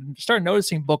going. Start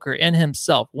noticing Booker and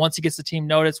himself. Once he gets the team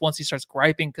noticed, once he starts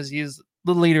griping because he's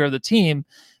the leader of the team,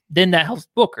 then that helps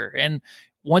Booker. And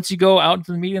once you go out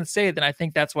into the media and say it, then I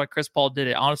think that's why Chris Paul did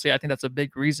it. Honestly, I think that's a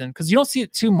big reason because you don't see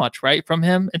it too much, right, from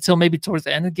him until maybe towards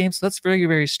the end of the game. So that's very,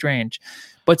 very strange.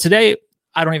 But today,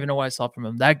 I don't even know what I saw from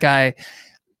him. That guy,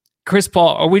 Chris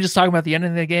Paul, are we just talking about the end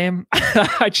of the game?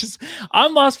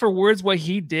 I'm lost for words what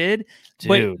he did. Dude.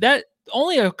 But that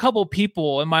only a couple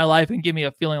people in my life can give me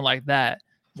a feeling like that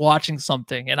watching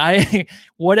something. And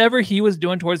whatever he was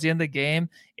doing towards the end of the game,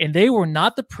 and they were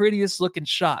not the prettiest looking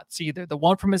shots either. The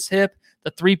one from his hip,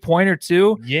 the 3-pointer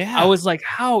too. Yeah. I was like,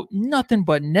 how nothing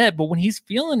but net. But when he's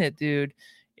feeling it, dude,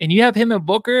 and you have him and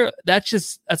Booker,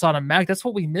 that's automatic. That's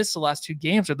what we missed the last two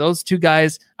games are those two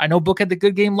guys. I know Book had the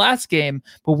good game last game,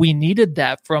 but we needed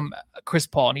that from Chris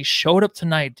Paul, and he showed up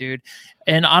tonight, dude.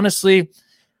 And honestly,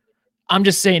 I'm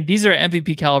just saying these are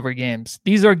MVP caliber games.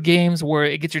 These are games where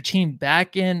it gets your team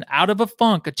back in out of a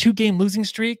funk, a 2-game losing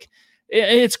streak.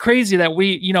 It's crazy that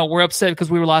we're upset because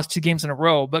we were lost 2 games in a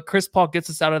row, but Chris Paul gets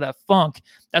us out of that funk.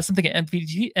 That's something an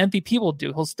MVP will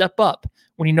do. He'll step up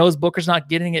when he knows Booker's not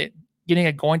getting it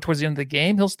going towards the end of the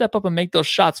game. He'll step up and make those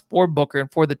shots for Booker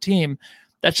and for the team.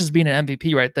 That's just being an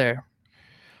MVP right there.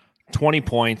 20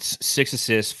 points, 6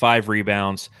 assists, 5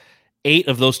 rebounds. 8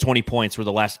 of those 20 points were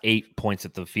the last 8 points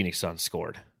that the Phoenix Suns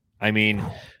scored. I mean,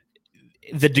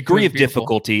 the degree of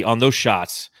difficulty on those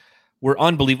shots were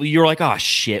unbelievable. You're like, oh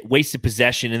shit, wasted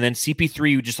possession. And then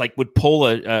CP3 just like would pull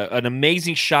an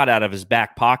amazing shot out of his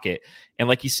back pocket. And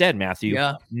like you said, Matthew,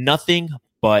 nothing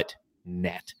but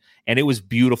net. And it was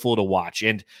beautiful to watch.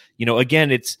 And,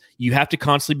 again, you have to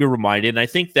constantly be reminded. And I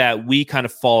think that we kind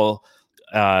of fall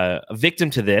a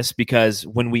victim to this because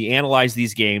when we analyze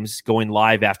these games going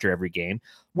live after every game,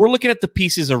 we're looking at the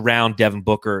pieces around Devin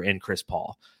Booker and Chris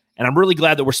Paul. And I'm really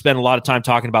glad that we're spending a lot of time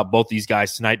talking about both these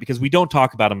guys tonight because we don't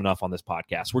talk about them enough on this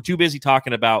podcast. We're too busy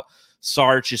talking about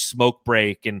Sarge's smoke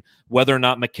break and whether or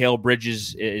not Mikal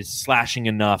Bridges is slashing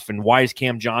enough and why is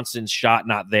Cam Johnson's shot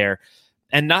not there,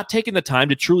 and not taking the time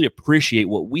to truly appreciate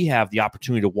what we have the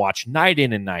opportunity to watch night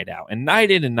in and night out. And night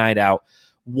in and night out,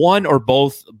 one or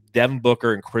both Devin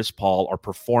Booker and Chris Paul are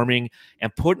performing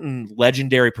and putting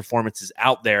legendary performances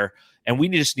out there, and we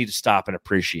just need to stop and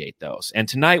appreciate those. And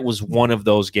tonight was one of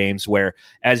those games where,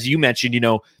 as you mentioned,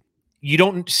 you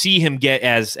don't see him get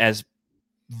as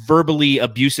verbally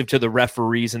abusive to the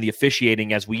referees and the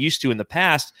officiating as we used to in the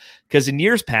past, because in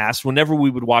years past, whenever we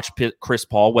would watch Chris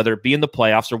Paul, whether it be in the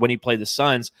playoffs or when he played the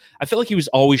Suns, I feel like he was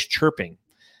always chirping.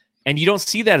 And you don't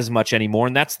see that as much anymore.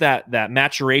 And that's that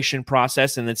maturation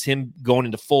process. And it's him going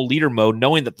into full leader mode,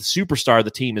 knowing that the superstar of the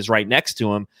team is right next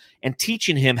to him and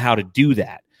teaching him how to do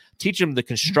that. Teach him the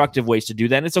constructive ways to do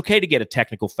that. And it's okay to get a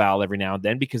technical foul every now and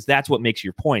then because that's what makes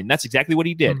your point. And that's exactly what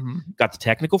he did. Mm-hmm. Got the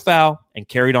technical foul and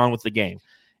carried on with the game.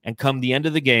 And come the end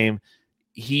of the game,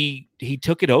 he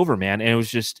took it over, man. And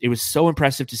it was so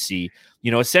impressive to see.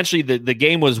 Essentially the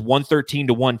game was 113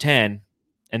 to 110.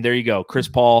 And there you go. Chris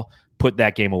Paul put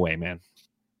that game away, man.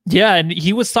 Yeah, and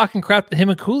he was talking crap to him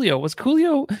and Coolio. Was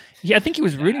Coolio? Yeah, I think he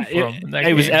was rooting for him.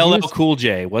 It was LL Cool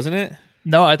J, wasn't it?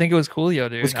 No, I think it was Coolio,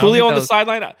 dude. Was Coolio on the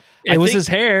sideline? It was his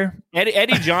hair.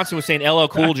 Eddie Johnson was saying LL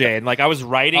Cool J, and I was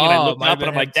writing and I looked up and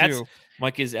I'm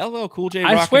like, is LL Cool J?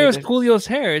 I swear it was Coolio's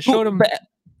hair. It showed him.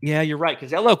 Yeah, you're right,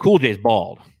 because LL Cool J is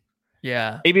bald.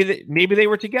 Yeah, maybe they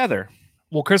were together.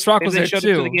 Well, Chris Rock was there too.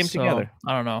 To the game together.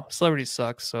 I don't know. Celebrities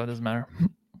suck, so it doesn't matter.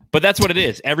 But that's what it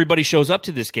is. Everybody shows up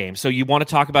to this game. So you want to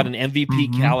talk about an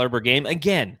MVP caliber game?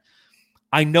 Again,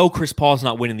 I know Chris Paul's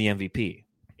not winning the MVP.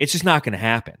 It's just not going to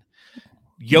happen.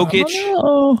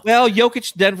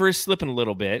 Jokic, Denver is slipping a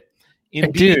little bit.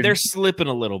 Dude, they're slipping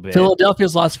a little bit.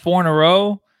 Philadelphia's lost 4 in a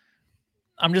row.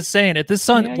 I'm just saying, if this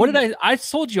Sun, I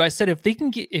told you, I said if he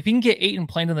can get 8 and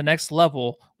play to the next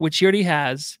level, which he already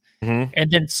has, and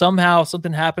then somehow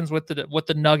something happens with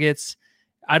the Nuggets.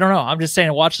 I don't know. I'm just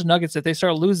saying, watch the Nuggets if they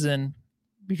start losing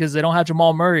because they don't have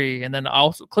Jamal Murray, and then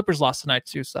also Clippers lost tonight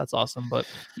too, so that's awesome. But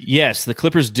yes, the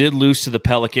Clippers did lose to the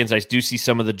Pelicans. I do see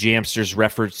some of the Jamsters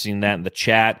referencing that in the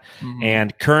chat.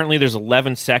 And currently, there's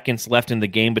 11 seconds left in the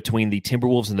game between the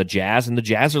Timberwolves and the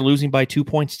Jazz are losing by 2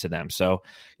 points to them. So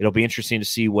it'll be interesting to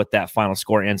see what that final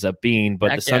score ends up being.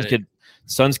 But the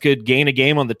Suns could gain a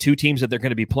game on the 2 teams that they're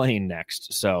going to be playing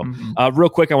next. So real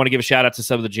quick, I want to give a shout out to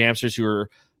some of the Jamsters who are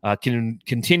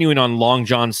continuing on Long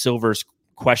John Silver's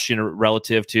question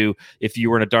relative to if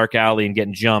you were in a dark alley and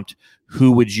getting jumped,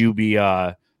 who would you be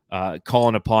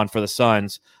calling upon for the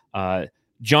Suns?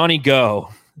 Johnny Go,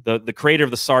 the creator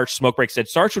of the Sarge smoke break, said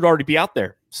Sarge would already be out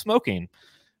there smoking.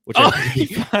 Which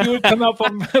he would come out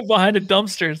from behind a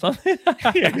dumpster or something.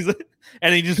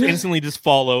 And he just instantly just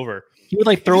fall over. He would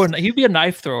like he'd be a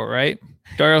knife thrower, right?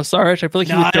 Dario Saric. I feel like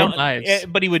he would throw knives.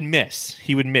 But he would miss.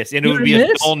 He would miss. And it would be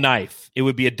a dull knife. It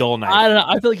would be a dull knife. I don't know.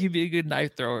 I feel like he'd be a good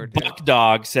knife thrower. Buck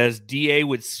Dog says DA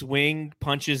would swing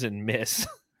punches and miss.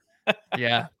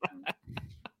 Yeah.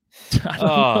 Too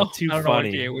funny. Know what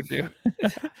DA would do.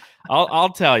 I'll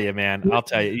tell you, man. I'll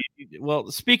tell you. Well,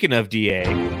 speaking of DA.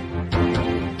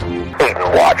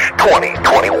 Ayton Watch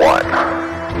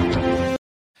 2021.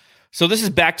 So this is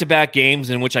back-to-back games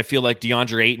in which I feel like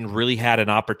DeAndre Ayton really had an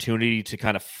opportunity to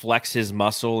kind of flex his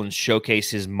muscle and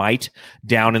showcase his might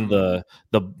down in the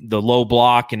low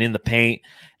block and in the paint.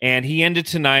 And he ended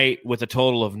tonight with a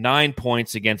total of 9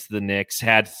 points against the Knicks,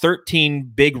 had 13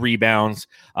 big rebounds,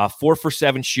 4 for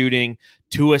 7 shooting,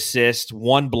 2 assists,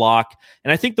 1 block.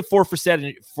 And I think the 4 for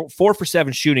 7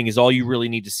 shooting is all you really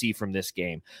need to see from this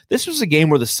game. This was a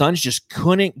game where the Suns just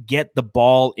couldn't get the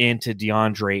ball into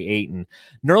DeAndre Ayton.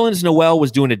 Nerlens Noel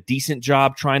was doing a decent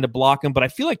job trying to block him, but I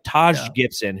feel like Taj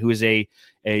Gibson, who is a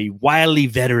wily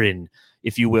veteran,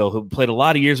 if you will, who played a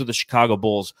lot of years with the Chicago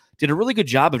Bulls, did a really good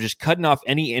job of just cutting off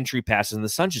any entry passes, and the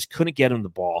Suns just couldn't get him the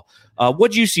ball.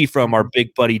 What'd you see from our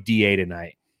big buddy DA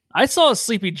tonight? I saw a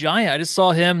sleepy giant. I just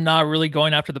saw him not really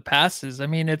going after the passes. I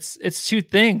mean, it's two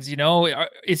things, you know.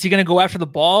 Is he going to go after the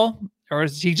ball, or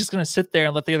is he just going to sit there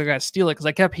and let the other guy steal it? Because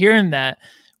I kept hearing that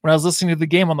when I was listening to the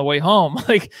game on the way home,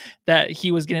 like that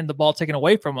he was getting the ball taken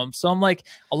away from him. So I'm like,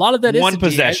 a lot of that is one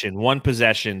possession.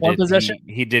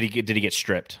 He did he get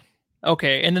stripped?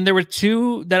 Okay, and then there were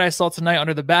 2 that I saw tonight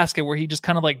under the basket where he just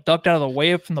kind of like ducked out of the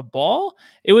way from the ball.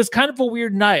 It was kind of a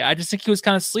weird night. I just think he was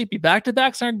kind of sleepy.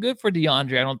 Back-to-backs aren't good for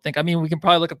DeAndre, I don't think. I mean, we can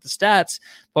probably look up the stats,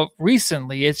 but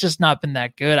recently it's just not been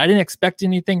that good. I didn't expect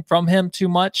anything from him too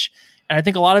much, and I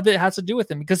think a lot of it has to do with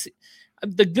him because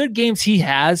the good games he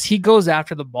has, he goes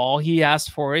after the ball. He asks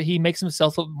for it. He makes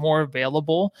himself more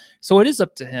available. So it is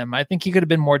up to him. I think he could have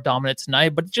been more dominant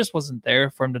tonight, but it just wasn't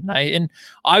there for him tonight. And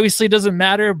obviously it doesn't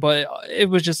matter, but it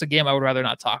was just a game I would rather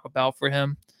not talk about for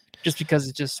him just because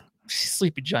it's just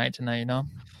sleepy giant tonight, you know?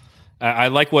 I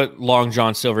like what Long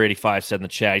John Silver 85 said in the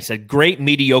chat. He said, great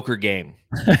mediocre game.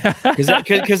 Because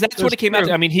that's what it came out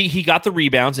to. I mean, he got the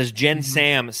rebounds, as Jen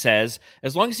Sam says.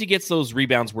 As long as he gets those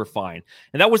rebounds, we're fine.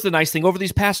 And that was the nice thing over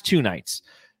these past 2 nights.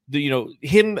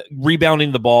 Him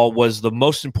rebounding the ball was the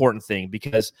most important thing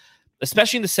because,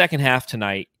 especially in the second half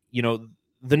tonight,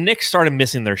 the Knicks started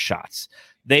missing their shots.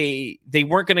 They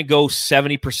weren't going to go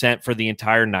 70% for the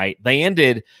entire night. They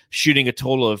ended shooting a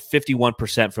total of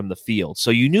 51% from the field. So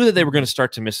you knew that they were going to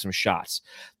start to miss some shots.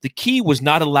 The key was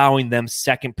not allowing them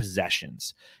second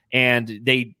possessions. And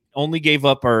they only gave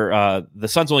up, the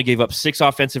Suns only gave up 6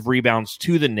 offensive rebounds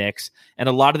to the Knicks. And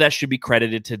a lot of that should be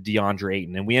credited to DeAndre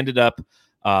Ayton. And we ended up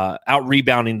out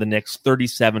rebounding the Knicks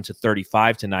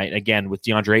 37-35 tonight. Again, with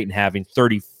DeAndre Ayton having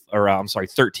 13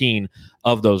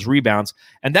 of those rebounds.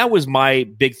 And that was my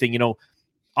big thing.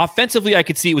 Offensively, I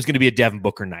could see it was going to be a Devin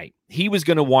Booker night. He was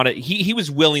going to want it. He was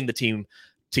willing the team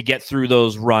to get through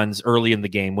those runs early in the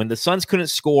game. When the Suns couldn't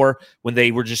score, when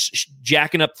they were just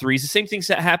jacking up threes, the same things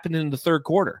that happened in the third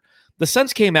quarter. The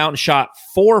Suns came out and shot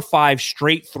 4 or 5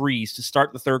 straight threes to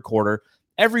start the third quarter.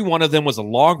 Every one of them was a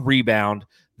long rebound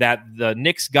that the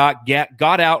Knicks got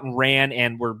out and ran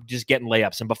and were just getting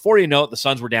layups. And before you know it, the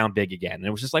Suns were down big again. And it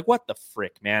was just like, what the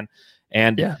frick, man?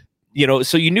 And,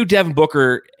 so you knew Devin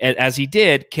Booker, as he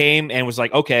did, came and was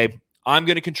like, okay, I'm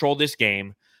going to control this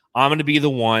game. I'm going to be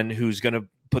the one who's going to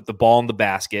put the ball in the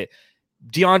basket.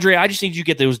 DeAndre, I just need you to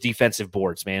get those defensive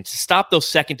boards, man, to stop those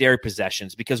secondary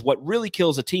possessions, because what really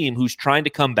kills a team who's trying to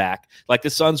come back, like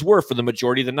the Suns were for the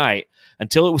majority of the night,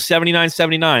 until it was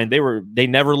 79-79, they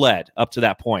never led up to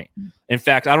that point. In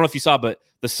fact, I don't know if you saw, but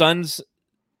the Suns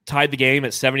tied the game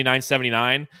at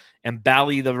 79-79, and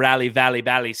Bally the Rally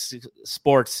Valley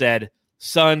Sports said,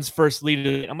 Suns first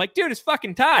lead. I'm like, dude, it's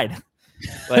fucking tied.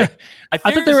 Like, I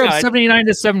thought they were up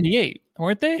 79-78.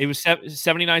 Weren't they? It was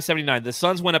 79-79. The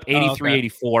Suns went up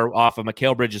 83-84 off of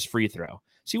Mikal Bridges' free throw.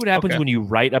 See what happens when you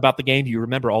write about the game? You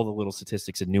remember all the little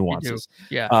statistics and nuances.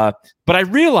 Yeah. But I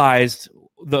realized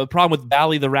the problem with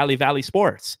Bally the Rally Valley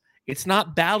Sports. It's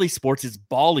not Bally Sports. It's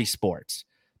Bally Sports.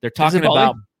 They're talking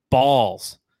about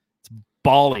balls. It's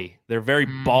Bally. They're very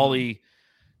Bally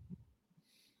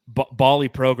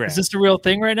program. Is this the real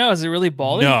thing right now? Is it really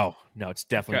Bally? No, it's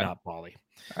definitely not Bally.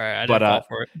 All right, I didn't fall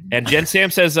for it. And Jen Sam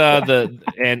says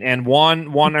and Juan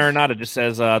Arenado just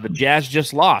says the Jazz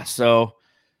just lost. So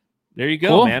there you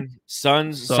go, man.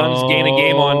 Suns gain a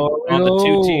game on the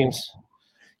 2 teams.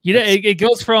 You know, it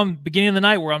goes from beginning of the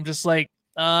night where I'm just like,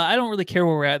 I don't really care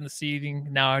where we're at in the seeding.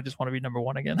 Now I just want to be number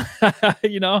one again.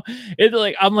 You know,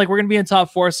 I'm like, we're gonna be in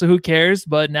top 4, so who cares?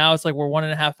 But now it's like we're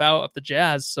 1.5 out of the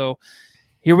Jazz. So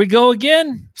here we go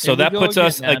again. So that puts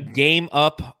us a game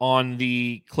up on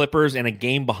the Clippers and a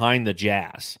game behind the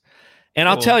Jazz. And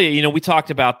I'll tell you, you know, we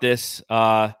talked about this.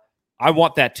 I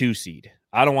want that 2 seed.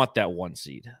 I don't want that 1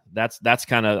 seed. That's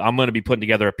kind of, I'm going to be putting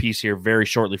together a piece here very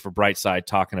shortly for Brightside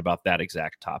talking about that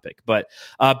exact topic. But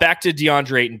back to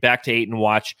DeAndre Ayton, back to Ayton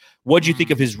Watch. What'd you think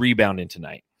of his rebounding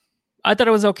tonight? I thought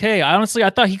it was okay. Honestly, I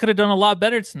thought he could have done a lot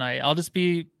better tonight. I'll just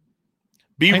be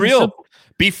real.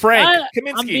 Be frank.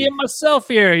 I'm being myself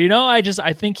here. You know, I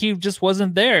think he just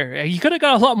wasn't there. He could have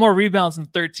got a lot more rebounds than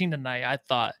 13 tonight, I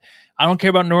thought. I don't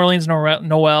care about New Orleans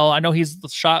Noel. I know he's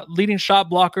the leading shot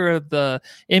blocker of the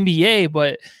NBA,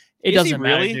 but it doesn't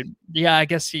matter. Dude. Yeah, I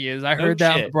guess he is. I heard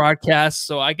that on the broadcast,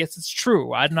 so I guess it's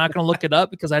true. I'm not going to look it up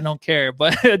because I don't care.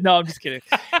 But no, I'm just kidding.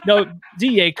 No,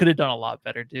 DA could have done a lot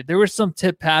better, dude. There were some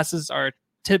tip passes or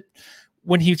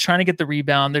when he's trying to get the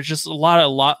rebound. There's just a lot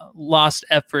of lost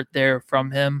effort there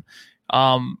from him.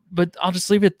 But I'll just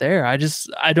leave it there.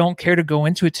 I don't care to go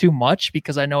into it too much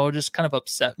because I know it'll just kind of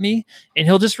upset me, and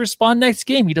he'll just respond next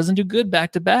game. He doesn't do good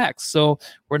back to back. So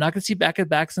we're not going to see back to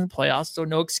backs in the playoffs. So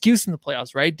no excuse in the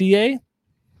playoffs, right? DA?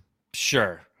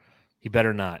 Sure. He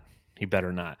better not.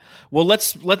 Well,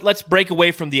 let's break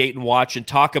away from the Ayton Watch and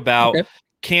talk about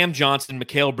Cam Johnson,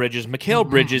 Mikal Bridges. Mikal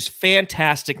Bridges,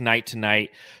 fantastic night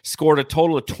tonight. Scored a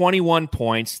total of 21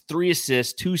 points, 3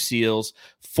 assists, 2 steals,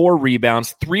 4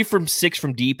 rebounds, 3 from 6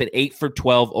 from deep, and 8 for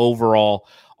 12 overall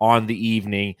on the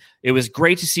evening. It was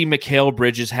great to see Mikal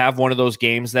Bridges have one of those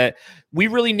games that we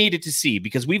really needed to see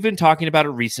because we've been talking about it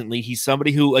recently. He's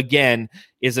somebody who, again,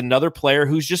 is another player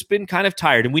who's just been kind of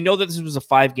tired. And we know that this was a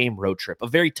 5-game road trip, a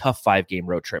very tough 5-game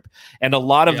road trip. And a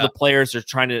lot of the players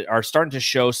are starting to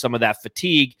show some of that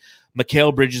fatigue.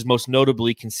 Mikal Bridges, most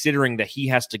notably, considering that he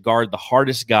has to guard the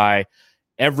hardest guy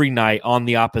every night on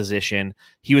the opposition.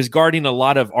 He was guarding a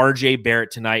lot of RJ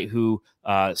Barrett tonight, who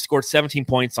scored 17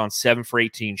 points on 7 for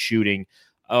 18 shooting.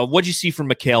 What'd you see from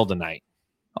Mikal tonight?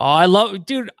 Oh, I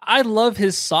love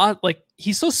his sauce. Like,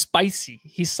 he's so spicy.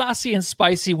 He's saucy and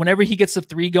spicy. Whenever he gets a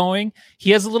 3 going, he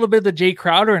has a little bit of the Jay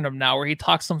Crowder in him now, where he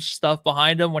talks some stuff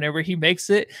behind him whenever he makes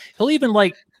it. He'll even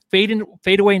like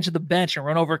fade away into the bench and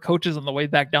run over coaches on the way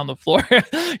back down the floor.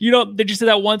 You know, did you see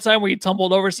that one time where he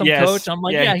tumbled over some coach? I'm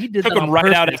like, he did took that him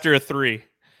right out after a 3.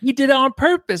 He did it on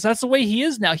purpose. That's the way he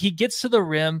is now. He gets to the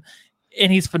rim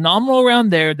and he's phenomenal around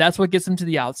there. That's what gets him to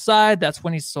the outside. That's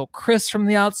when he's so crisp from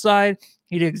the outside.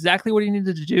 He did exactly what he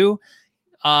needed to do.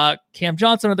 Cam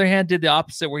Johnson, on the other hand, did the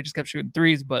opposite, where he just kept shooting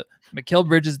 3s. But Mikal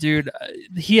Bridges, dude,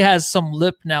 he has some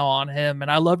lip now on him, and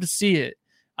I love to see it.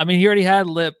 I mean, he already had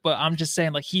lip, but I'm just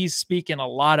saying, like, he's speaking a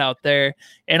lot out there.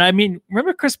 And I mean,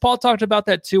 remember Chris Paul talked about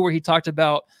that too, where he talked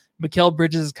about Mikal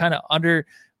Bridges is kind of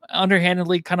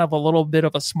underhandedly kind of a little bit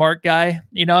of a smart guy.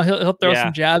 You know, he'll throw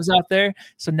some jabs out there.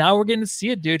 So now we're getting to see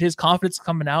it, dude. His confidence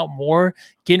coming out more,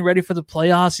 getting ready for the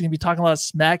playoffs. He's going to be talking a lot of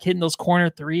smack, hitting those corner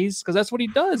 3s, because that's what he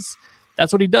does.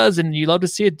 And you love to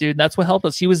see it, dude. That's what helped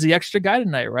us. He was the extra guy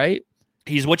tonight, right?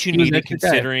 He's what you needed,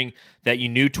 considering that you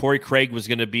knew Torrey Craig was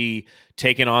going to be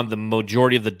taking on the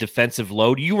majority of the defensive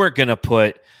load. You weren't going to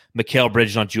put Mikal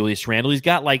Bridges on Julius Randle. He's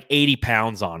got like 80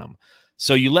 pounds on him.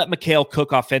 So you let Mikal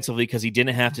cook offensively because he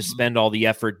didn't have to spend all the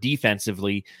effort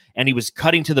defensively, and he was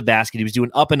cutting to the basket. He was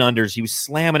doing up and unders. He was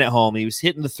slamming it home. He was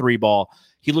hitting the 3 ball.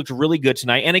 He looked really good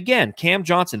tonight. And again, Cam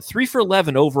Johnson, 3 for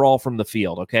 11 overall from the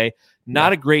field, okay?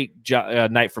 Not a great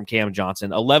night from Cam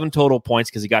Johnson. 11 total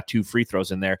points because he got 2 free throws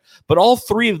in there. But all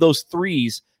 3 of those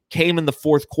 3s came in the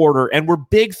fourth quarter and were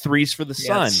big 3s for the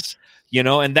Suns. You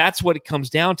know, and that's what it comes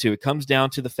down to. It comes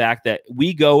down to the fact that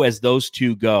we go as those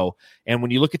 2 go. And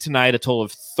when you look at tonight, a total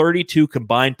of 32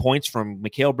 combined points from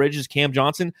Mikal Bridges, Cam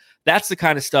Johnson, that's the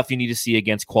kind of stuff you need to see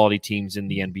against quality teams in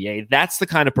the NBA. That's the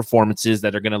kind of performances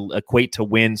that are going to equate to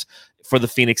wins for the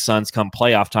Phoenix Suns come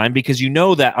playoff time, because you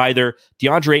know that either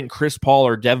DeAndre Ayton, Chris Paul,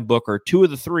 or Devin Booker, 2 of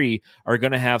the 3 are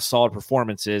going to have solid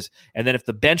performances. And then if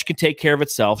the bench can take care of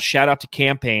itself, shout out to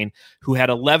Cam Payne, who had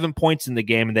 11 points in the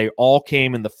game, and they all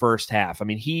came in the first half. I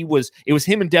mean, it was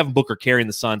him and Devin Booker carrying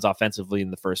the Suns offensively in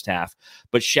the first half.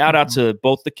 But shout out to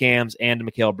both the Cams and to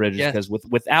Mikal Bridges, because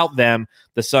without them,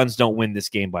 the Suns don't win this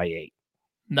game by 8.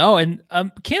 No, and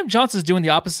Cam Johnson's doing the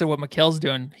opposite of what Mikal's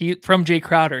doing. From Jay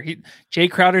Crowder. Jay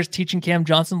Crowder's teaching Cam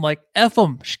Johnson, like, F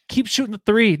him, keep shooting the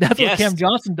 3. That's what Cam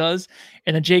Johnson does.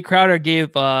 And then Jay Crowder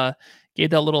gave that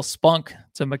little spunk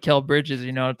Mikal Bridges,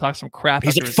 to talk some crap.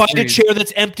 He's like, find a chair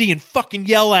that's empty and fucking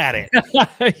yell at it.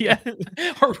 Yeah,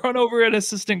 or run over an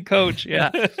assistant coach.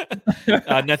 Yeah.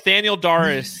 Nathaniel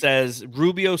Doris says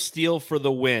Rubio steal for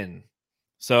the win.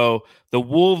 So the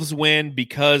Wolves win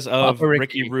because of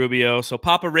Ricky Rubio. So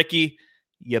Papa Ricky,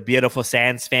 you beautiful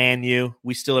Sands fan,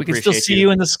 we still appreciate you. We can still see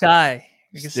you in the sky.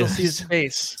 We can still see his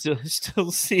face.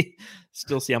 Still see.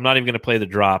 I'm not even going to play the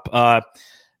drop.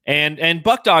 And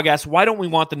Buck Dog asks, why don't we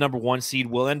want the number 1 seed?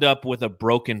 We'll end up with a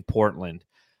broken Portland.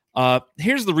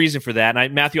 Here's the reason for that.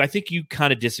 And Matthew, I think you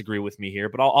kind of disagree with me here,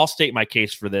 but I'll state my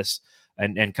case for this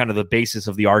and kind of the basis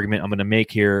of the argument I'm going to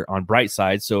make here on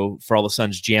Brightside. So for all the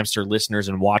Suns Jamster listeners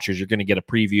and watchers, you're going to get a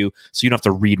preview, so you don't have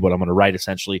to read what I'm going to write,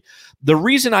 essentially. The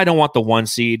reason I don't want the 1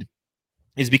 seed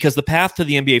is because the path to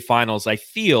the NBA Finals, I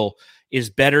feel, is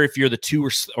better if you're the 2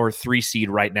 or 3 seed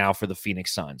right now for the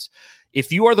Phoenix Suns.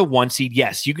 If you are the 1 seed,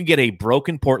 yes, you can get a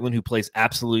broken Portland who plays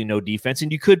absolutely no defense,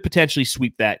 and you could potentially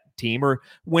sweep that team or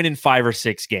win in 5 or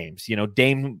 6 games.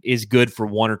 Dame is good for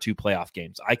 1 or 2 playoff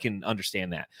games. I can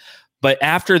understand that. But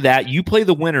after that, you play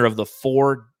the winner of the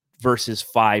 4 versus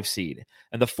 5 seed.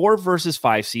 And the 4 versus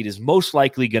 5 seed is most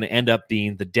likely going to end up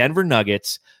being the Denver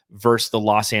Nuggets versus the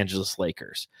Los Angeles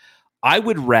Lakers. I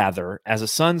would rather, as a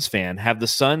Suns fan, have the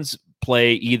Suns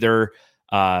play either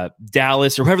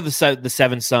Dallas or whoever the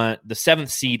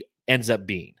 7th seed ends up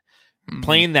being,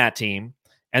 playing that team,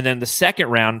 and then the second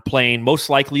round playing most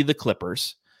likely the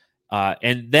Clippers,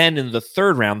 and then in the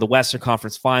third round, the Western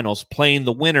Conference Finals, playing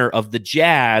the winner of the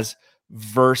Jazz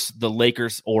versus the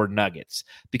Lakers or Nuggets.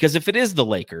 Because if it is the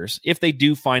Lakers, if they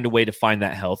do find a way to find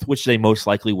that health, which they most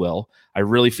likely will, I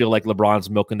really feel like LeBron's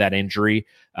milking that injury.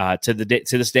 To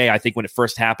this day, I think when it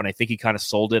first happened, I think he kind of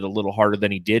sold it a little harder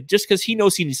than he did, just because he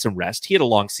knows he needs some rest. He had a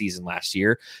long season last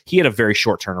year. He had a very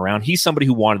short turnaround. He's somebody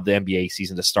who wanted the NBA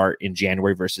season to start in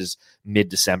January versus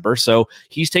mid-December. So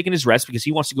he's taking his rest because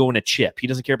he wants to go in a chip. He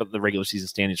doesn't care about the regular season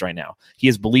standings right now. He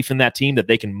has belief in that team that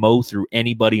they can mow through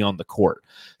anybody on the court.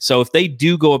 So if they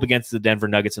do go up against the Denver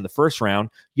Nuggets in the first round,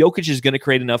 Jokic is going to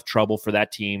create enough trouble for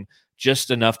that team, just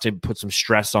enough to put some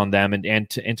stress on them and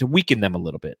to weaken them a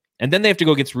little bit. And then they have to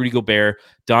go against Rudy Gobert,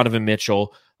 Donovan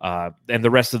Mitchell, and the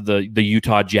rest of the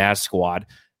Utah Jazz squad.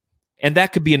 And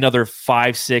that could be another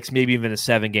 5, 6, maybe even a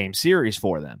 7-game series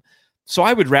for them. So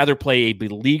I would rather play a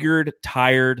beleaguered,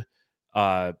 tired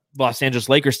Los Angeles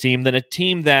Lakers team than a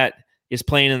team that is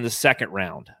playing in the second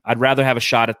round. I'd rather have a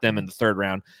shot at them in the third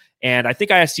round. And I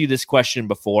think I asked you this question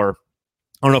before.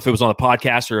 I don't know if it was on the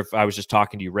podcast or if I was just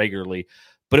talking to you regularly.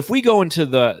 But if we go into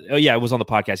it was on the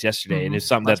podcast yesterday, and it's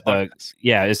something that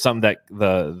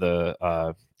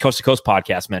the Coast to Coast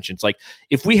podcast mentions. Like,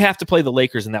 if we have to play the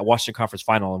Lakers in that Western Conference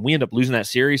Final and we end up losing that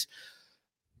series,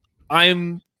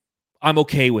 I'm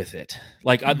okay with it.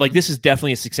 Like, this is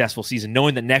definitely a successful season,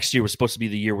 knowing that next year was supposed to be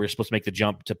the year we're supposed to make the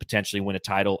jump to potentially win a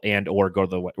title and or go to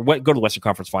the Western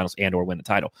Conference Finals and or win a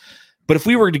title. But if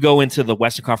we were to go into the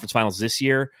Western Conference Finals this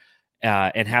year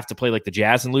and have to play like the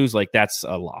Jazz and lose, like, that's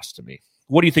a loss to me.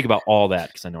 What do you think about all that?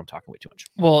 Because I know I'm talking way too much.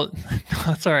 Well,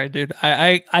 that's all right, dude.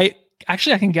 I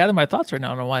actually, I can gather my thoughts right now.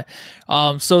 I don't know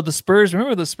why. So the Spurs,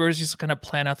 remember the Spurs used to kind of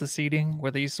plan out the seeding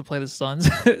where they used to play the Suns?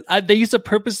 They used to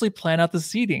purposely plan out the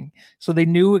seeding so they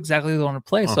knew exactly who they want to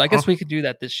play. So I guess we could do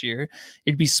that this year.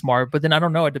 It'd be smart. But then I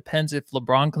don't know. It depends if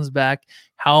LeBron comes back,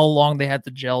 how long they had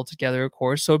to gel together, of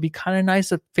course. So it'd be kind of nice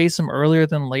to face them earlier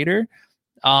than later.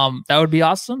 That would be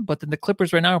awesome. But then the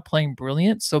Clippers right now are playing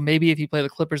brilliant. So maybe if you play the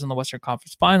Clippers in the Western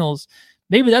Conference Finals,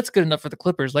 maybe that's good enough for the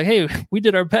Clippers. Like, hey, we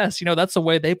did our best. That's the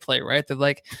way they play, right? They're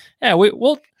like, yeah, we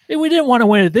didn't want to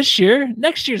win it this year.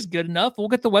 Next year's good enough. We'll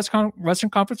get the Western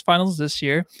Conference Finals this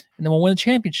year, and then we'll win the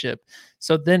championship.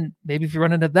 So then maybe if you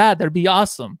run into that'd be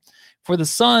awesome. For the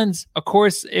Suns, of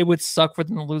course, it would suck for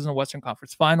them to lose in the Western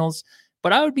Conference Finals,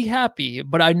 but I would be happy.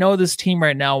 But I know this team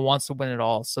right now wants to win it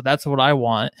all. So that's what I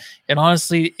want. And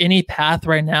honestly, any path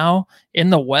right now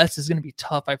in the West is going to be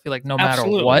tough. I feel like no matter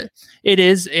what it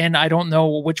is. And I don't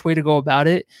know which way to go about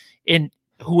it. And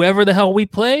whoever the hell we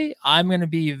play, I'm going to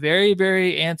be very,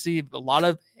 very antsy. A lot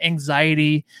of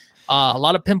anxiety, a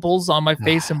lot of pimples on my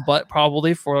face and butt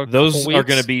probably for those are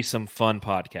going to be some fun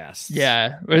podcasts.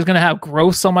 Yeah, it's going to have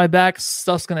growths on my back.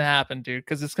 Stuff's going to happen, dude,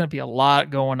 because it's going to be a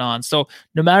lot going on. So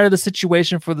no matter the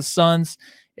situation for the Suns,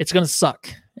 it's going to suck.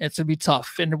 It's going to be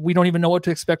tough, and we don't even know what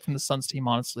to expect from the Suns team,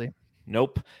 honestly.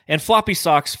 Nope. And Floppy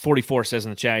Socks 44 says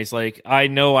in the chat, he's like, I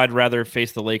know I'd rather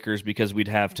face the Lakers because we'd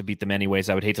have to beat them anyways.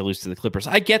 I would hate to lose to the Clippers.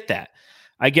 I get that.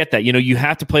 You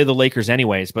have to play the Lakers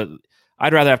anyways, but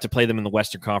I'd rather have to play them in the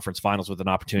Western Conference Finals with an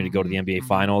opportunity to go to the NBA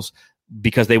Finals.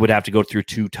 because they would have to go through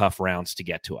 2 tough rounds to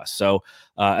get to us. So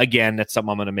again, that's something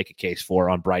I'm going to make a case for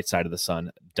on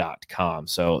brightsideofthesun.com.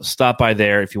 So stop by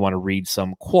there if you want to read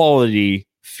some quality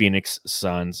Phoenix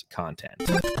Suns content.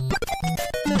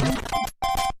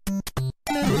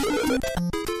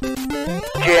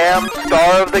 Jam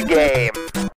star of the game.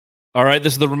 All right,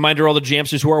 this is the reminder, all the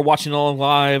Jamsters who are watching along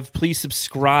live, please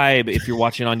subscribe if you're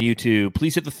watching on YouTube.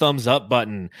 Please hit the thumbs up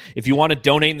button. If you want to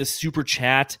donate in the super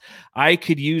chat, I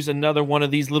could use another one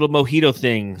of these little mojito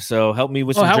things, so help me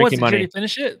with some drinking money. Did you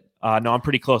finish it? No, I'm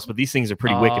pretty close, but these things are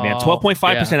pretty wicked, man.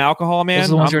 12.5% alcohol, man. Those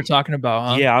are the ones you're talking about,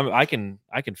 huh? Yeah, I can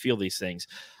feel these things.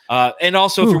 And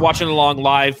also, if you're watching along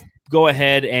live, go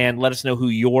ahead and let us know who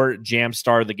your jam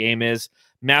star of the game is.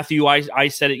 Matthew, I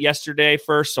said it yesterday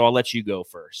first, so I'll let you go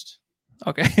first.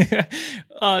 Okay.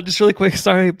 Just really quick.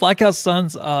 Sorry. Blackout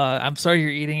Suns. I'm sorry you're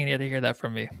eating and you had to hear that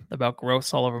from me about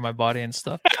gross all over my body and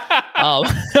stuff.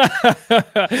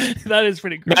 That is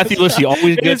pretty gross. Matthew, listen,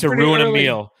 always good to ruin early. A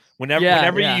meal.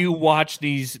 Whenever you watch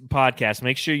these podcasts,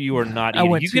 make sure you are not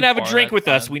eating. You can have a drink with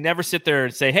us. We never sit there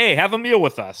and say, hey, have a meal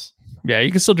with us. Yeah, you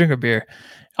can still drink a beer.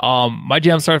 My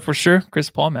jam star for sure,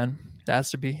 Chris Paul, man. That has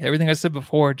to be. Everything I said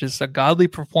before, just a godly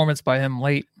performance by him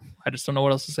late. I just don't know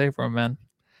what else to say for him, man.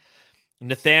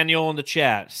 Nathaniel in the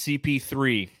chat,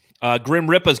 CP3. Grim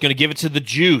Ripa is going to give it to the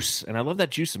juice. And I love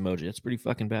that juice emoji. That's pretty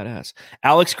fucking badass.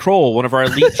 Alex Kroll, one of our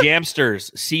elite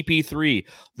jamsters, CP3.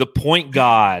 The point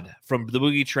god from the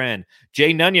Boogie Trend.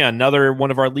 Jay Nunya, another one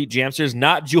of our elite jamsters,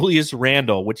 not Julius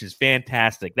Randle, which is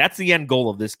fantastic. That's the end goal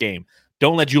of this game.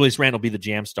 Don't let Julius Randle be the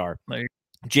jam star.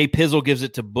 Jay Pizzle gives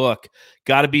it to Book.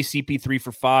 Got to be CP3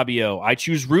 for Fabio. I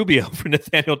choose Rubio for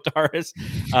Nathaniel Taris.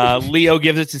 Leo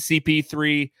gives it to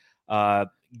CP3.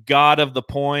 God of the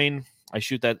Point. I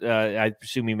shoot that. I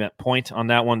assume he meant point on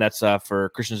that one. That's for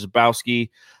Christian Zabowski.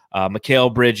 Mikhail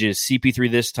Bridges, CP3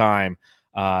 this time.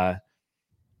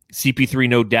 CP3,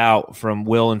 no doubt, from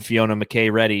Will and Fiona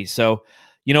McKay ready. So,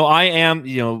 I'm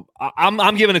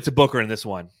giving it to Booker in this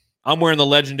one. I'm wearing the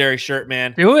legendary shirt,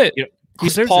 man. Do it.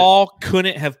 Chris Paul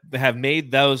couldn't have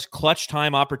made those clutch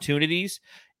time opportunities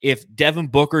if Devin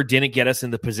Booker didn't get us in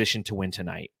the position to win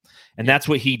tonight. And that's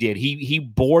what he did. He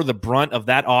bore the brunt of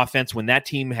that offense when that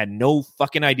team had no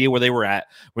fucking idea where they were at,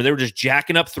 where they were just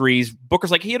jacking up threes.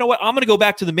 Booker's like, hey, you know what? I'm going to go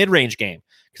back to the mid-range game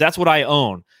because that's what I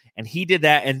own. And he did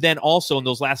that. And then also in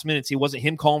those last minutes, it wasn't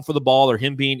him calling for the ball or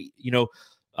him being,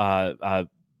 what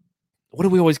do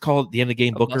we always call at the end of the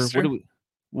game, Booker? What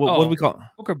do we call it?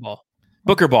 Booker ball.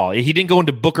 Booker ball. He didn't go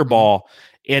into Booker ball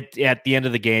at the end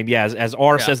of the game. Yeah, as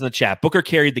R says in the chat, Booker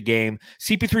carried the game.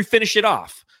 CP3 finished it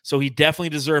off. So he definitely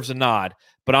deserves a nod,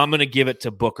 but I'm going to give it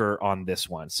to Booker on this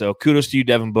one. So kudos to you,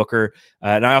 Devin Booker.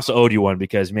 And I also owed you one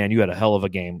because, man, you had a hell of a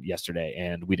game yesterday,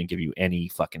 and we didn't give you any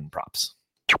fucking props.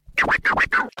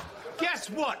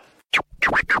 Guess what?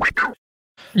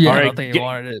 Yeah, all right, I don't think you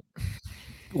wanted it.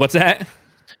 What's that?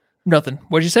 Nothing.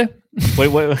 What'd you say?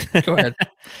 Wait. Go ahead.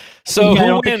 So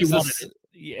Yeah,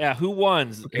 who wins? Who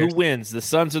wins? Who Who wins? The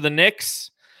Suns or the Knicks?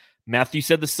 Matthew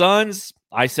said the Suns.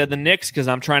 I said the Knicks because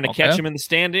I'm trying to catch him in the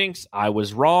standings. I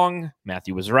was wrong.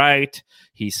 Matthew was right.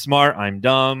 He's smart. I'm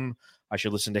dumb. I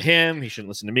should listen to him. He shouldn't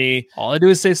listen to me. All I do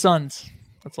is say Suns.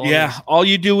 That's all. Yeah, all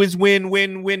you do is win,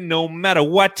 no matter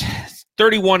what.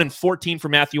 31-14 for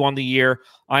Matthew on the year.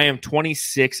 I am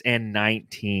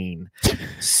 26-19.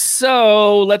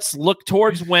 So let's look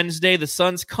towards Wednesday. The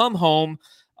Suns come home.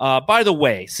 By the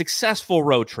way, successful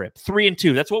road trip,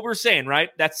 3-2. That's what we're saying, right?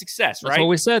 That's success, right? That's what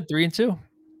we said, 3-2.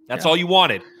 That's all you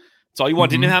wanted. That's all you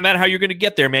wanted. Mm-hmm. Didn't matter how you're going to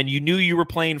get there, man. You knew you were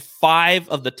playing 5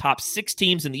 of the top 6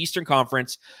 teams in the Eastern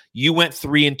Conference. You went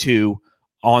 3-2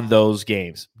 on those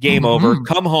games. Game over.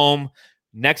 Come home.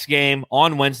 Next game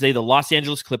on Wednesday, the Los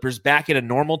Angeles Clippers back at a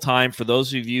normal time for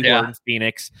those of you who are in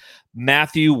Phoenix.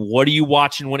 Matthew, what are you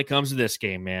watching when it comes to this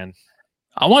game, man?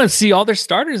 I want to see all their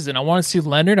starters in. I want to see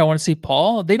Leonard. I want to see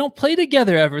Paul. They don't play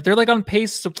together ever. They're like on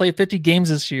pace to play 50 games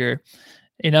this year.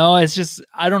 It's just,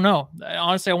 I don't know.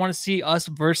 Honestly, I want to see us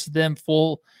versus them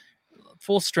full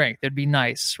strength. It'd be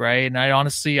nice, right? And I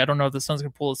don't know if the Suns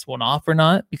can pull this one off or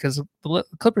not because the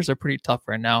Clippers are pretty tough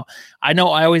right now. I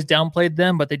know I always downplayed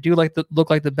them, but they do look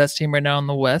like the best team right now in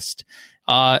the West.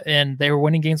 And they were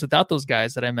winning games without those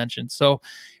guys that I mentioned. So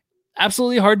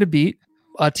absolutely hard to beat.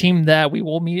 A team that we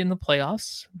will meet in the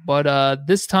playoffs, but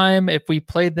this time, if we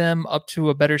play them up to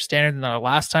a better standard than our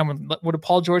last time, what did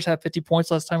Paul George have 50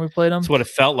 points last time we played him? That's what it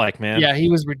felt like, man. Yeah, he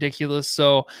was ridiculous.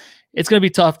 So it's going to be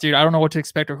tough, dude. I don't know what to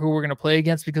expect or who we're going to play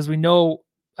against because we know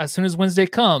as soon as Wednesday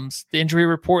comes, the injury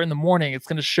report in the morning, it's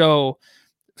going to show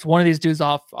one of these dudes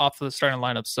off the starting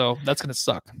lineup. So that's going to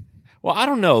suck. Well, I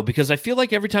don't know, because I feel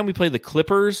like every time we play the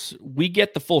Clippers, we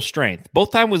get the full strength.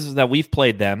 Both times that we've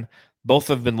played them, both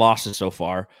have been losses so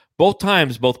far. Both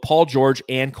times, both Paul George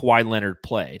and Kawhi Leonard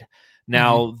played.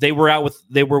 Now, they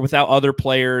were without other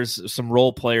players, some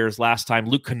role players last time.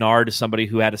 Luke Kennard is somebody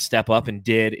who had to step up and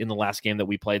did in the last game that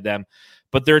we played them.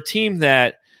 But they're a team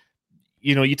that,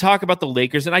 you talk about the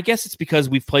Lakers, and I guess it's because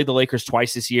we've played the Lakers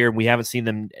twice this year and we haven't seen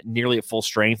them nearly at full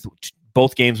strength.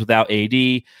 Both games without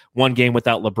AD, one game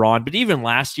without LeBron. But even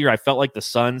last year, I felt like the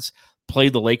Suns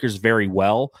played the Lakers very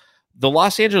well. The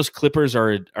Los Angeles Clippers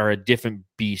are a different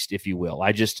beast, if you will.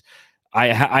 I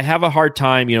have a hard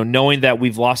time, knowing that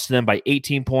we've lost to them by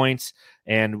 18 points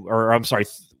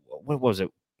what was it?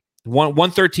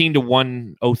 113 to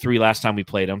 103 last time we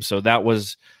played them. So that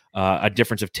was a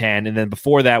difference of 10. And then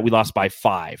before that, we lost by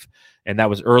 5. And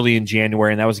that was early in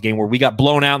January. And that was a game where we got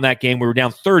blown out in that game. We were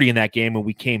down 30 in that game, and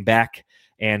we came back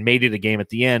and made it a game at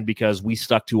the end because we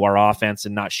stuck to our offense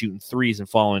and not shooting threes and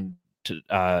falling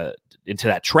into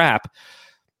that trap.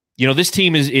 This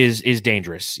team is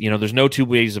dangerous. There's no two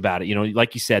ways about it.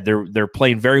 Like you said, they're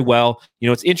playing very well.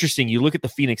 It's interesting. You look at the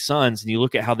Phoenix Suns and you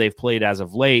look at how they've played as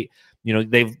of late.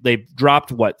 They've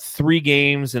dropped 3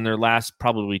 games in their last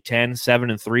probably 10,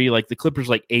 7-3. Like the Clippers,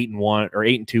 8-1 or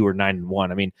 8-2 or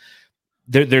 9-1. I mean,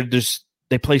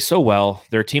 they play so well.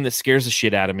 They're a team that scares the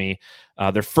shit out of me.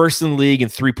 They're first in the league in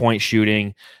 3-point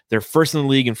shooting. They're first in the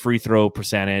league in free throw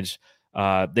percentage.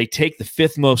 They take the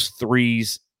 5th most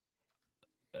threes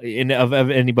of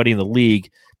anybody in the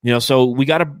league. So we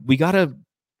gotta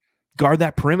guard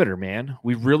that perimeter, man.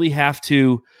 We really have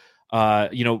to.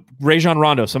 Rajon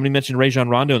Rondo. Somebody mentioned Rajon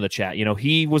Rondo in the chat.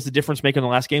 He was the difference maker in the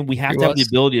last game. We have to have the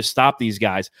ability to stop these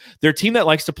guys. They're a team that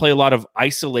likes to play a lot of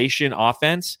isolation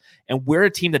offense, and we're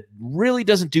a team that really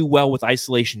doesn't do well with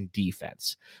isolation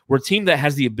defense. We're a team that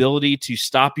has the ability to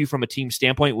stop you from a team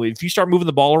standpoint. If you start moving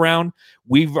the ball around,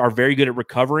 we are very good at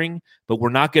recovering, but we're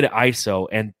not good at ISO,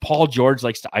 and Paul George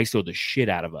likes to ISO the shit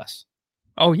out of us.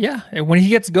 Oh, yeah. And when he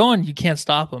gets going, you can't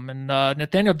stop him. And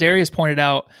Nathaniel Darius pointed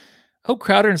out, hope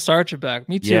Crowder and Sarge are back.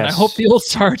 Me too. Yes. And I hope the old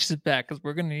Sarge is back because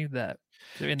we're going to need that.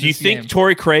 Do you think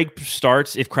Torrey Craig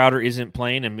starts if Crowder isn't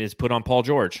playing and is put on Paul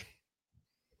George?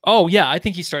 Oh, yeah. I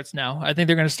think he starts now. I think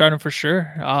they're going to start him for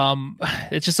sure.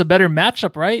 It's just a better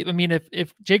matchup, right? I mean,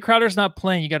 if Jay Crowder's not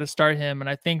playing, you got to start him. And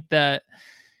I think that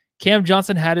Cam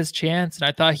Johnson had his chance, and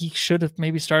I thought he should have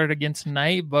maybe started again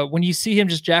tonight. But when you see him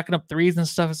just jacking up threes and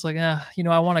stuff, it's like, I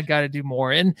want a guy to do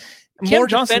more. And more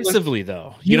defensively,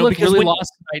 though, because really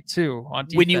lost tonight too on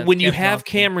defense. When you have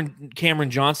Cameron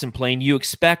Johnson playing, you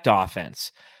expect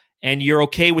offense, and you're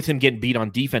okay with him getting beat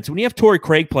on defense. When you have Torrey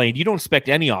Craig playing, you don't expect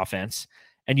any offense,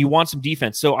 and you want some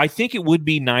defense. So I think it would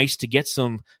be nice to get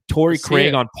some Torrey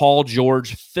Craig on Paul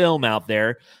George film out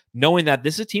there, knowing that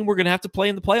this is a team we're going to have to play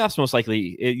in the playoffs most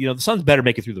likely. The Suns better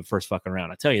make it through the first fucking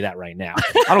round. I tell you that right now.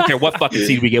 I don't care what fucking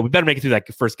seed we get. We better make it through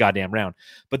that first goddamn round.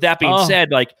 But that being said,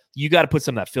 you got to put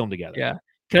some of that film together. Yeah.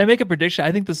 Can I make a prediction?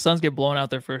 I think the Suns get blown out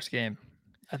their first game.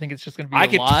 I think it's just going to be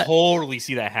a lot. I could totally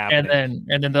see that happening.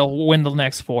 And then they'll win the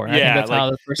next 4. Yeah, I think that's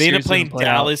how the first they end up playing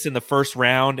Dallas in the first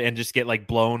round and just get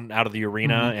blown out of the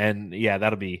arena. And yeah,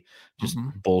 that'll be just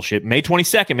bullshit. May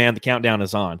 22nd, man. The countdown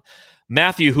is on.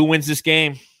 Matthew, who wins this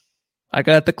game? I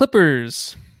got the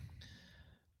Clippers.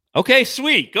 Okay,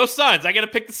 sweet. Go Suns. I got to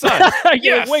pick the Suns.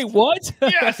 Yes. Wait, what?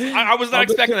 Yes. I was not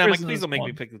expecting that. I'm like, please don't make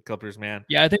me pick the Clippers, man.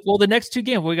 Yeah, I think, the next 2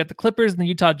 games, we got the Clippers and the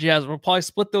Utah Jazz. We'll probably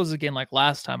split those again like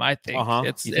last time, I think.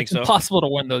 It's impossible to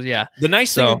win those, yeah. The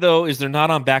nice thing, though, is they're not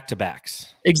on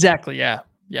back-to-backs. Exactly, yeah.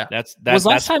 Yeah.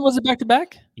 Was it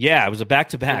back-to-back? Yeah, it was a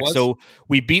back-to-back. So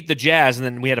we beat the Jazz, and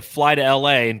then we had to fly to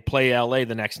L.A. and play L.A.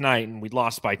 the next night, and we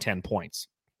lost by 10 points.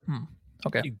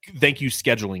 Okay. Thank you,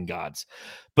 scheduling gods.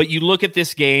 But you look at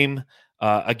this game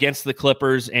against the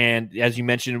Clippers, and as you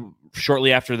mentioned,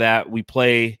 shortly after that, we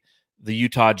play the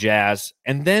Utah Jazz,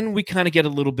 and then we kind of get a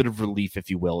little bit of relief, if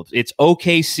you will. It's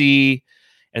OKC,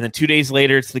 and then 2 days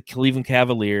later, it's the Cleveland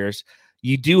Cavaliers.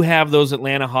 You do have those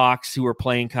Atlanta Hawks who are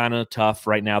playing kind of tough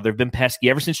right now. They've been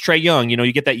pesky ever since Trae Young.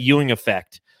 You get that Ewing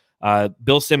effect.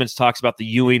 Bill Simmons talks about the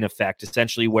Ewing effect,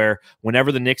 essentially where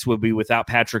whenever the Knicks would be without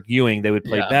Patrick Ewing, they would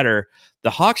play better. The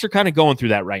Hawks are kind of going through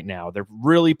that right now. They're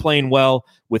really playing well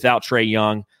without Trae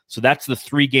Young. So that's the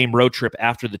 3-game road trip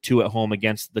after the 2 at home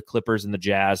against the Clippers and the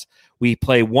Jazz. We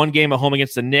play 1 game at home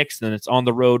against the Knicks, then it's on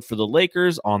the road for the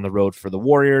Lakers, on the road for the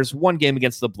Warriors, 1 game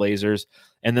against the Blazers,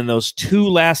 and then those 2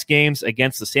 last games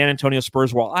against the San Antonio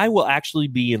Spurs, while I will actually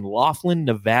be in Laughlin,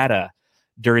 Nevada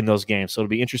during those games. So it'll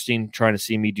be interesting trying to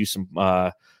see me do some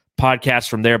podcasts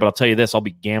from there, but I'll tell you this, I'll be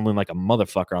gambling like a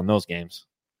motherfucker on those games.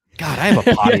 God, I have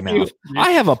a potty mouth.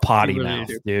 I have a potty mouth,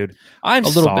 dude. I'm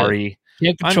sorry.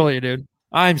 Can't control you, dude.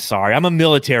 I'm sorry. I'm a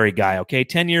military guy, okay?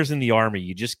 10 years in the Army.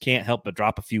 You just can't help but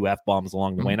drop a few F-bombs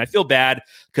along the way. And I feel bad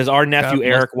because our nephew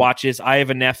Eric watches. I have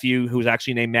a nephew who's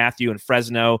actually named Matthew in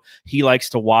Fresno. He likes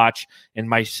to watch. And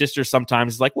my sister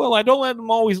sometimes is like, well, I don't let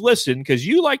him always listen because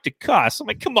you like to cuss. I'm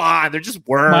like, come on. They're just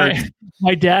words.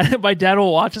 My dad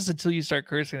will watch us until you start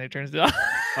cursing. And it turns out.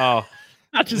 Oh.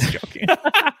 Not just joking.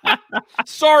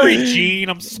 Sorry, Gene.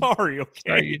 I'm sorry, okay?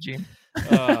 Sorry, Eugene.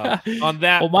 On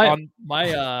that, well,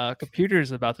 my computer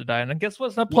is about to die, and guess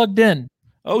what's not plugged in?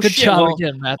 Oh, good shit. job Well,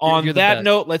 again, Matthew. On that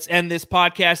note, let's end this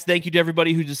podcast. Thank you to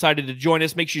everybody who decided to join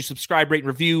us. Make sure you subscribe, rate, and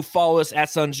review. Follow us at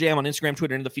Suns Jam on Instagram,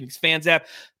 Twitter, and the Phoenix Fans app.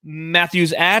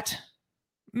 Matthew's at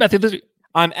Matthew.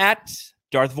 I'm at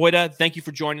Darth Voida. Thank you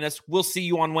for joining us. We'll see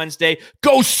you on Wednesday.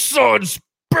 Go Suns,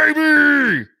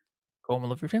 baby! Go home and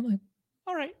love your family.